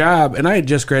find a job, and I had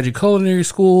just graduated culinary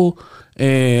school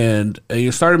and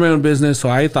started my own business. So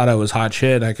I thought I was hot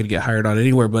shit. I could get hired on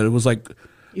anywhere, but it was like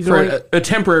for only- a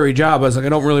temporary job. I was like, I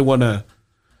don't really want to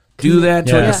do that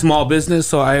to like Yeah. a small business.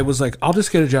 So I was like, I'll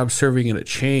just get a job serving in a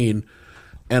chain.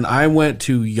 And I went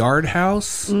to Yard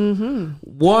House. Mm-hmm.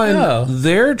 One, Oh.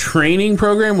 their training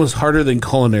program was harder than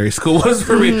culinary school was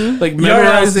for me. Like Yard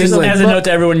House, memorizing. just Like, as a note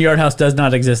to everyone, Yard House does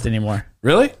not exist anymore.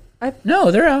 really? No,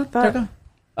 they're out. They're Thought- gone.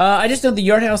 I just know the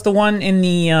Yard House, the one in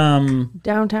the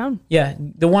Downtown.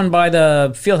 the one by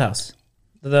the field house.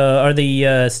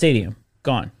 the stadium.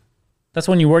 Gone. That's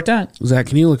when you worked at. Zach,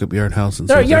 can you look up Yard House and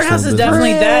see? Yard House is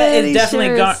definitely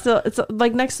Pretty gone. It's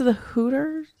like next to the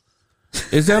Hooters.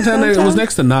 It's downtown. It was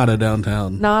next to Nada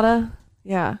downtown. Nada.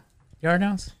 Yeah. Yard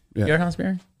House. Yeah. Yard House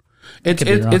beer.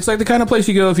 It's like the kind of place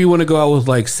you go if you want to go out with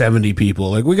like 70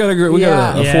 people. Like we got a 40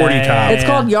 top. It's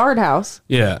called Yard House.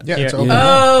 Yeah. Yeah, it's open.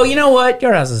 Oh, you know what?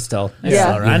 Yard House is still.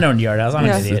 Yeah. I know Yard House. I'm an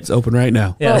Yes. idiot. It's open right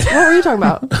now. Yeah. What were you talking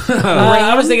about?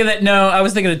 I was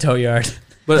thinking of Tow Yard.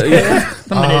 But yeah,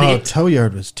 I'm an idiot. Tow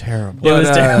Yard was terrible. It was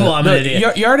terrible. I'm an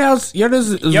idiot. Yard House is Yard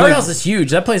like, House is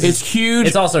huge. That place it's is huge.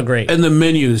 It's also great. And the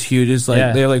menu is huge. It's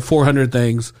like they have like 400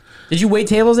 things. Did you wait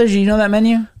tables there? Did you know that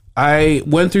menu? I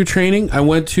went through training. I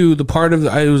went to the part of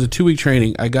it was a 2-week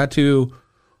training. I got to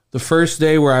the first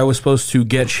day where I was supposed to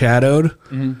get shadowed.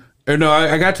 Mm-hmm. Or no,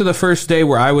 I got to the first day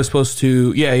where I was supposed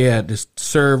to just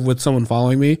serve with someone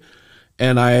following me.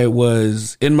 And I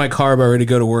was in my car about ready to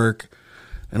go to work.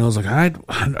 And I was like,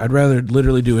 I'd rather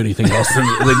literally do anything else than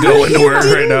go into work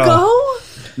right now. Go?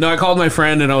 No, I called my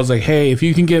friend and I was like, hey, if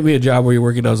you can get me a job where you're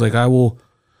working, I was like, I will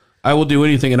do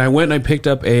anything. And I went and I picked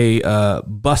up a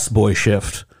busboy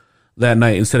shift that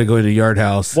night instead of going to Yard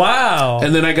House. Wow.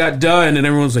 And then I got done and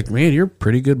everyone was like, man, you're a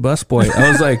pretty good busboy.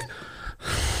 I was like,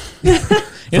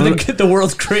 You're the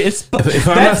world's greatest. if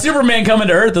I'm That's Superman coming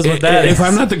to Earth is what that is. if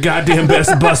I'm not the goddamn best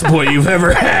busboy you've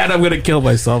ever had, I'm going to kill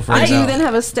myself right Did now. you then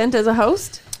have a stint as a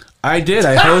host? I did.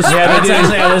 I hosted. Yeah, that's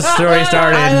actually how this story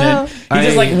started. I know. And he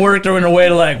just like worked in a way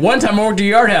to like, one time I worked at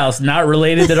Yard House, not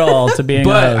related at all to being a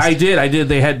But host. I did.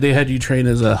 They had you train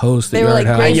as a host They at were Yard like,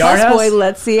 House. great Yard House? busboy,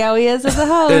 let's see how he is as a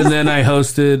host. And then I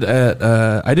hosted at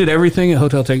I did everything at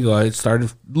Hotel Tango. I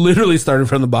literally started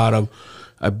from the bottom.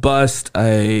 I bussed,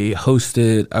 I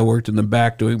hosted, I worked in the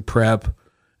back doing prep,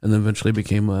 and then eventually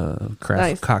became a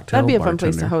craft cocktail That'd be a fun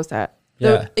place to bartender. host at.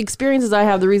 Yeah. The experiences I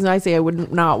have, the reason I say I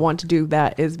would not want to do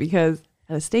that is because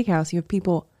at a steakhouse, you have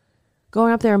people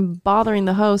going up there and bothering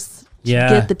the hosts to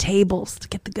get the tables, to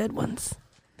get the good ones.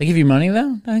 They give you money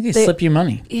though? I think they slip you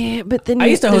money. Yeah, but then I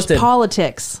used to there's host it.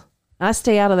 politics. I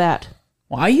stay out of that.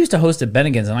 Well, I used to host at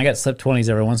Bennigan's and I got slip 20s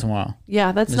every once in a while.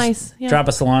 Yeah, that's nice. Yeah. Drop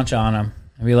a Cilantro on them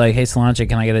and be like, hey, Cilantro,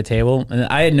 can I get a table? And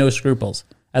I had no scruples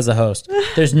as a host.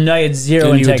 I had zero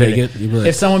And you would integrity. take it? You'd be like-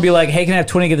 If someone be like, hey, can I have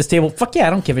 20 at this table? Fuck yeah,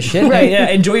 I don't give a shit. Right. Hey, yeah,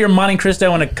 enjoy your Monte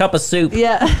Cristo and a cup of soup.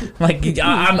 Yeah. Like,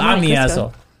 I'm Monte the Cristo.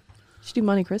 asshole. Should do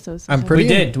Monte Cristos. I'm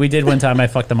pretty. We did one time. I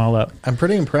fucked them all up. I'm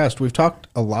pretty impressed. We've talked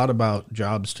a lot about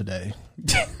jobs today,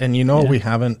 and you know what we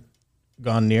haven't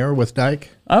gone near with Dyke.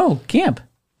 Oh, camp.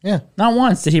 Yeah, Not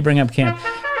once did he bring up camp.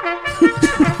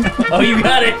 Oh, you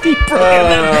got it. He broke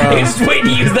it. He's just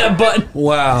waiting to use that button.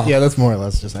 Wow. yeah. That's more or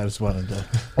less just. I just wanted to.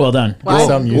 Well done. Get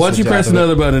some usage Once you out press of it.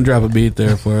 another button and drop a beat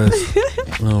there for us.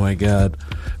 Oh my God.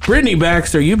 Brittany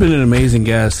Baxter, you've been an amazing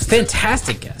guest.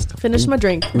 Fantastic guest. Finish my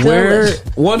drink. Where,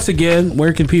 Delish. once again,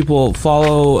 where can people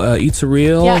follow Eat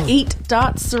Surreal? Yeah,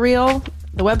 eat.surreal.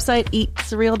 The website,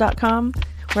 eatsurreal.com.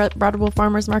 We're at Broadwell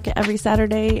Farmers Market every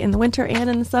Saturday in the winter and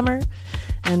in the summer.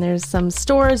 And there's some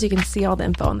stores. You can see all the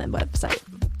info on the website.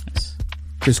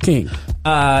 Chris King.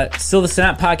 Still the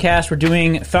Snap podcast. We're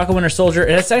doing Falcon Winter Soldier.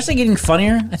 And it's actually getting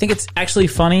funnier. I think it's actually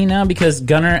funny now because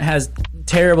Gunnar has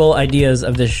terrible ideas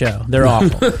of this show. They're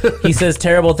awful. He says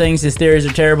terrible things. His theories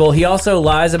are terrible. He also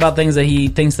lies about things that he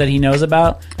thinks that he knows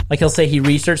about. Like he'll say he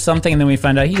researched something and then we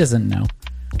find out he doesn't know.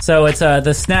 So it's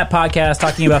the Snap podcast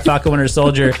talking about Falcon Winter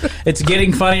Soldier. It's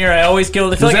getting funnier. I always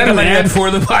feel Is like that I'm an an ad for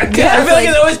the podcast? Yeah, I feel like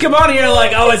I always come on here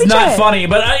like, oh, it's Enjoy not it. funny,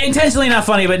 but intentionally not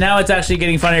funny. But now it's actually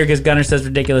getting funnier because Gunnar says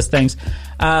ridiculous things.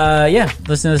 Yeah,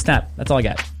 listen to the Snap. That's all I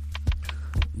got.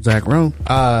 Zach Roan.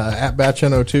 At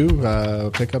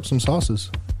BatchNO2, pick up some sauces.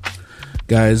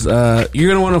 Guys, you're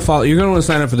gonna want to follow. You're gonna want to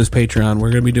sign up for this Patreon. We're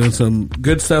gonna be doing some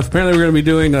good stuff. Apparently, we're gonna be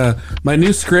doing my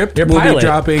new script. Your will pilot. be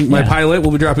dropping. My Yeah. pilot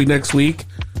will be dropping next week.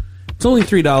 It's only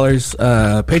 $3.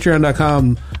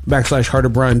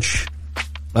 Patreon.com/harderbrunch.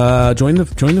 Join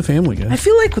the family, I guys.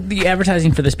 feel like the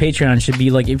advertising for this Patreon should be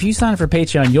like, if you sign up for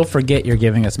Patreon, you'll forget you're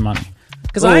giving us money.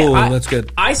 Because Oh, that's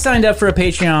good. I signed up for a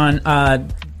Patreon.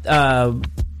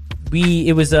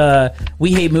 We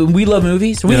love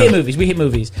movies. We Yeah. hate movies. We hate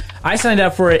movies. I signed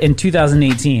up for it in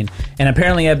 2018, and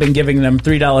apparently I've been giving them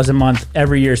 $3 a month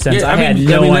every year since. I had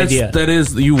no idea. That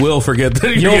is, you will forget that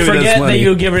you're You'll giving us forget that money.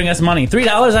 you're giving us money.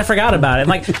 $3, I forgot about it.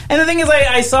 Like, and the thing is,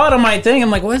 I saw it on my thing.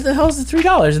 I'm like, what the hell is the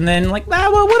 $3? And then like,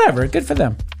 well, whatever. Good for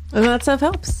them. And that stuff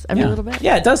helps every Yeah. little bit.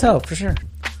 Yeah, it does help for sure.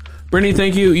 Brittany,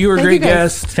 thank you. You were a Thank great you,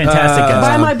 guys. guest. Fantastic guest.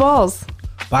 Buy my balls.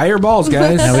 Buy your balls,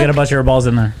 guys. Now we got a bunch of your balls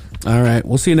in there. All right.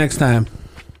 We'll see you next time.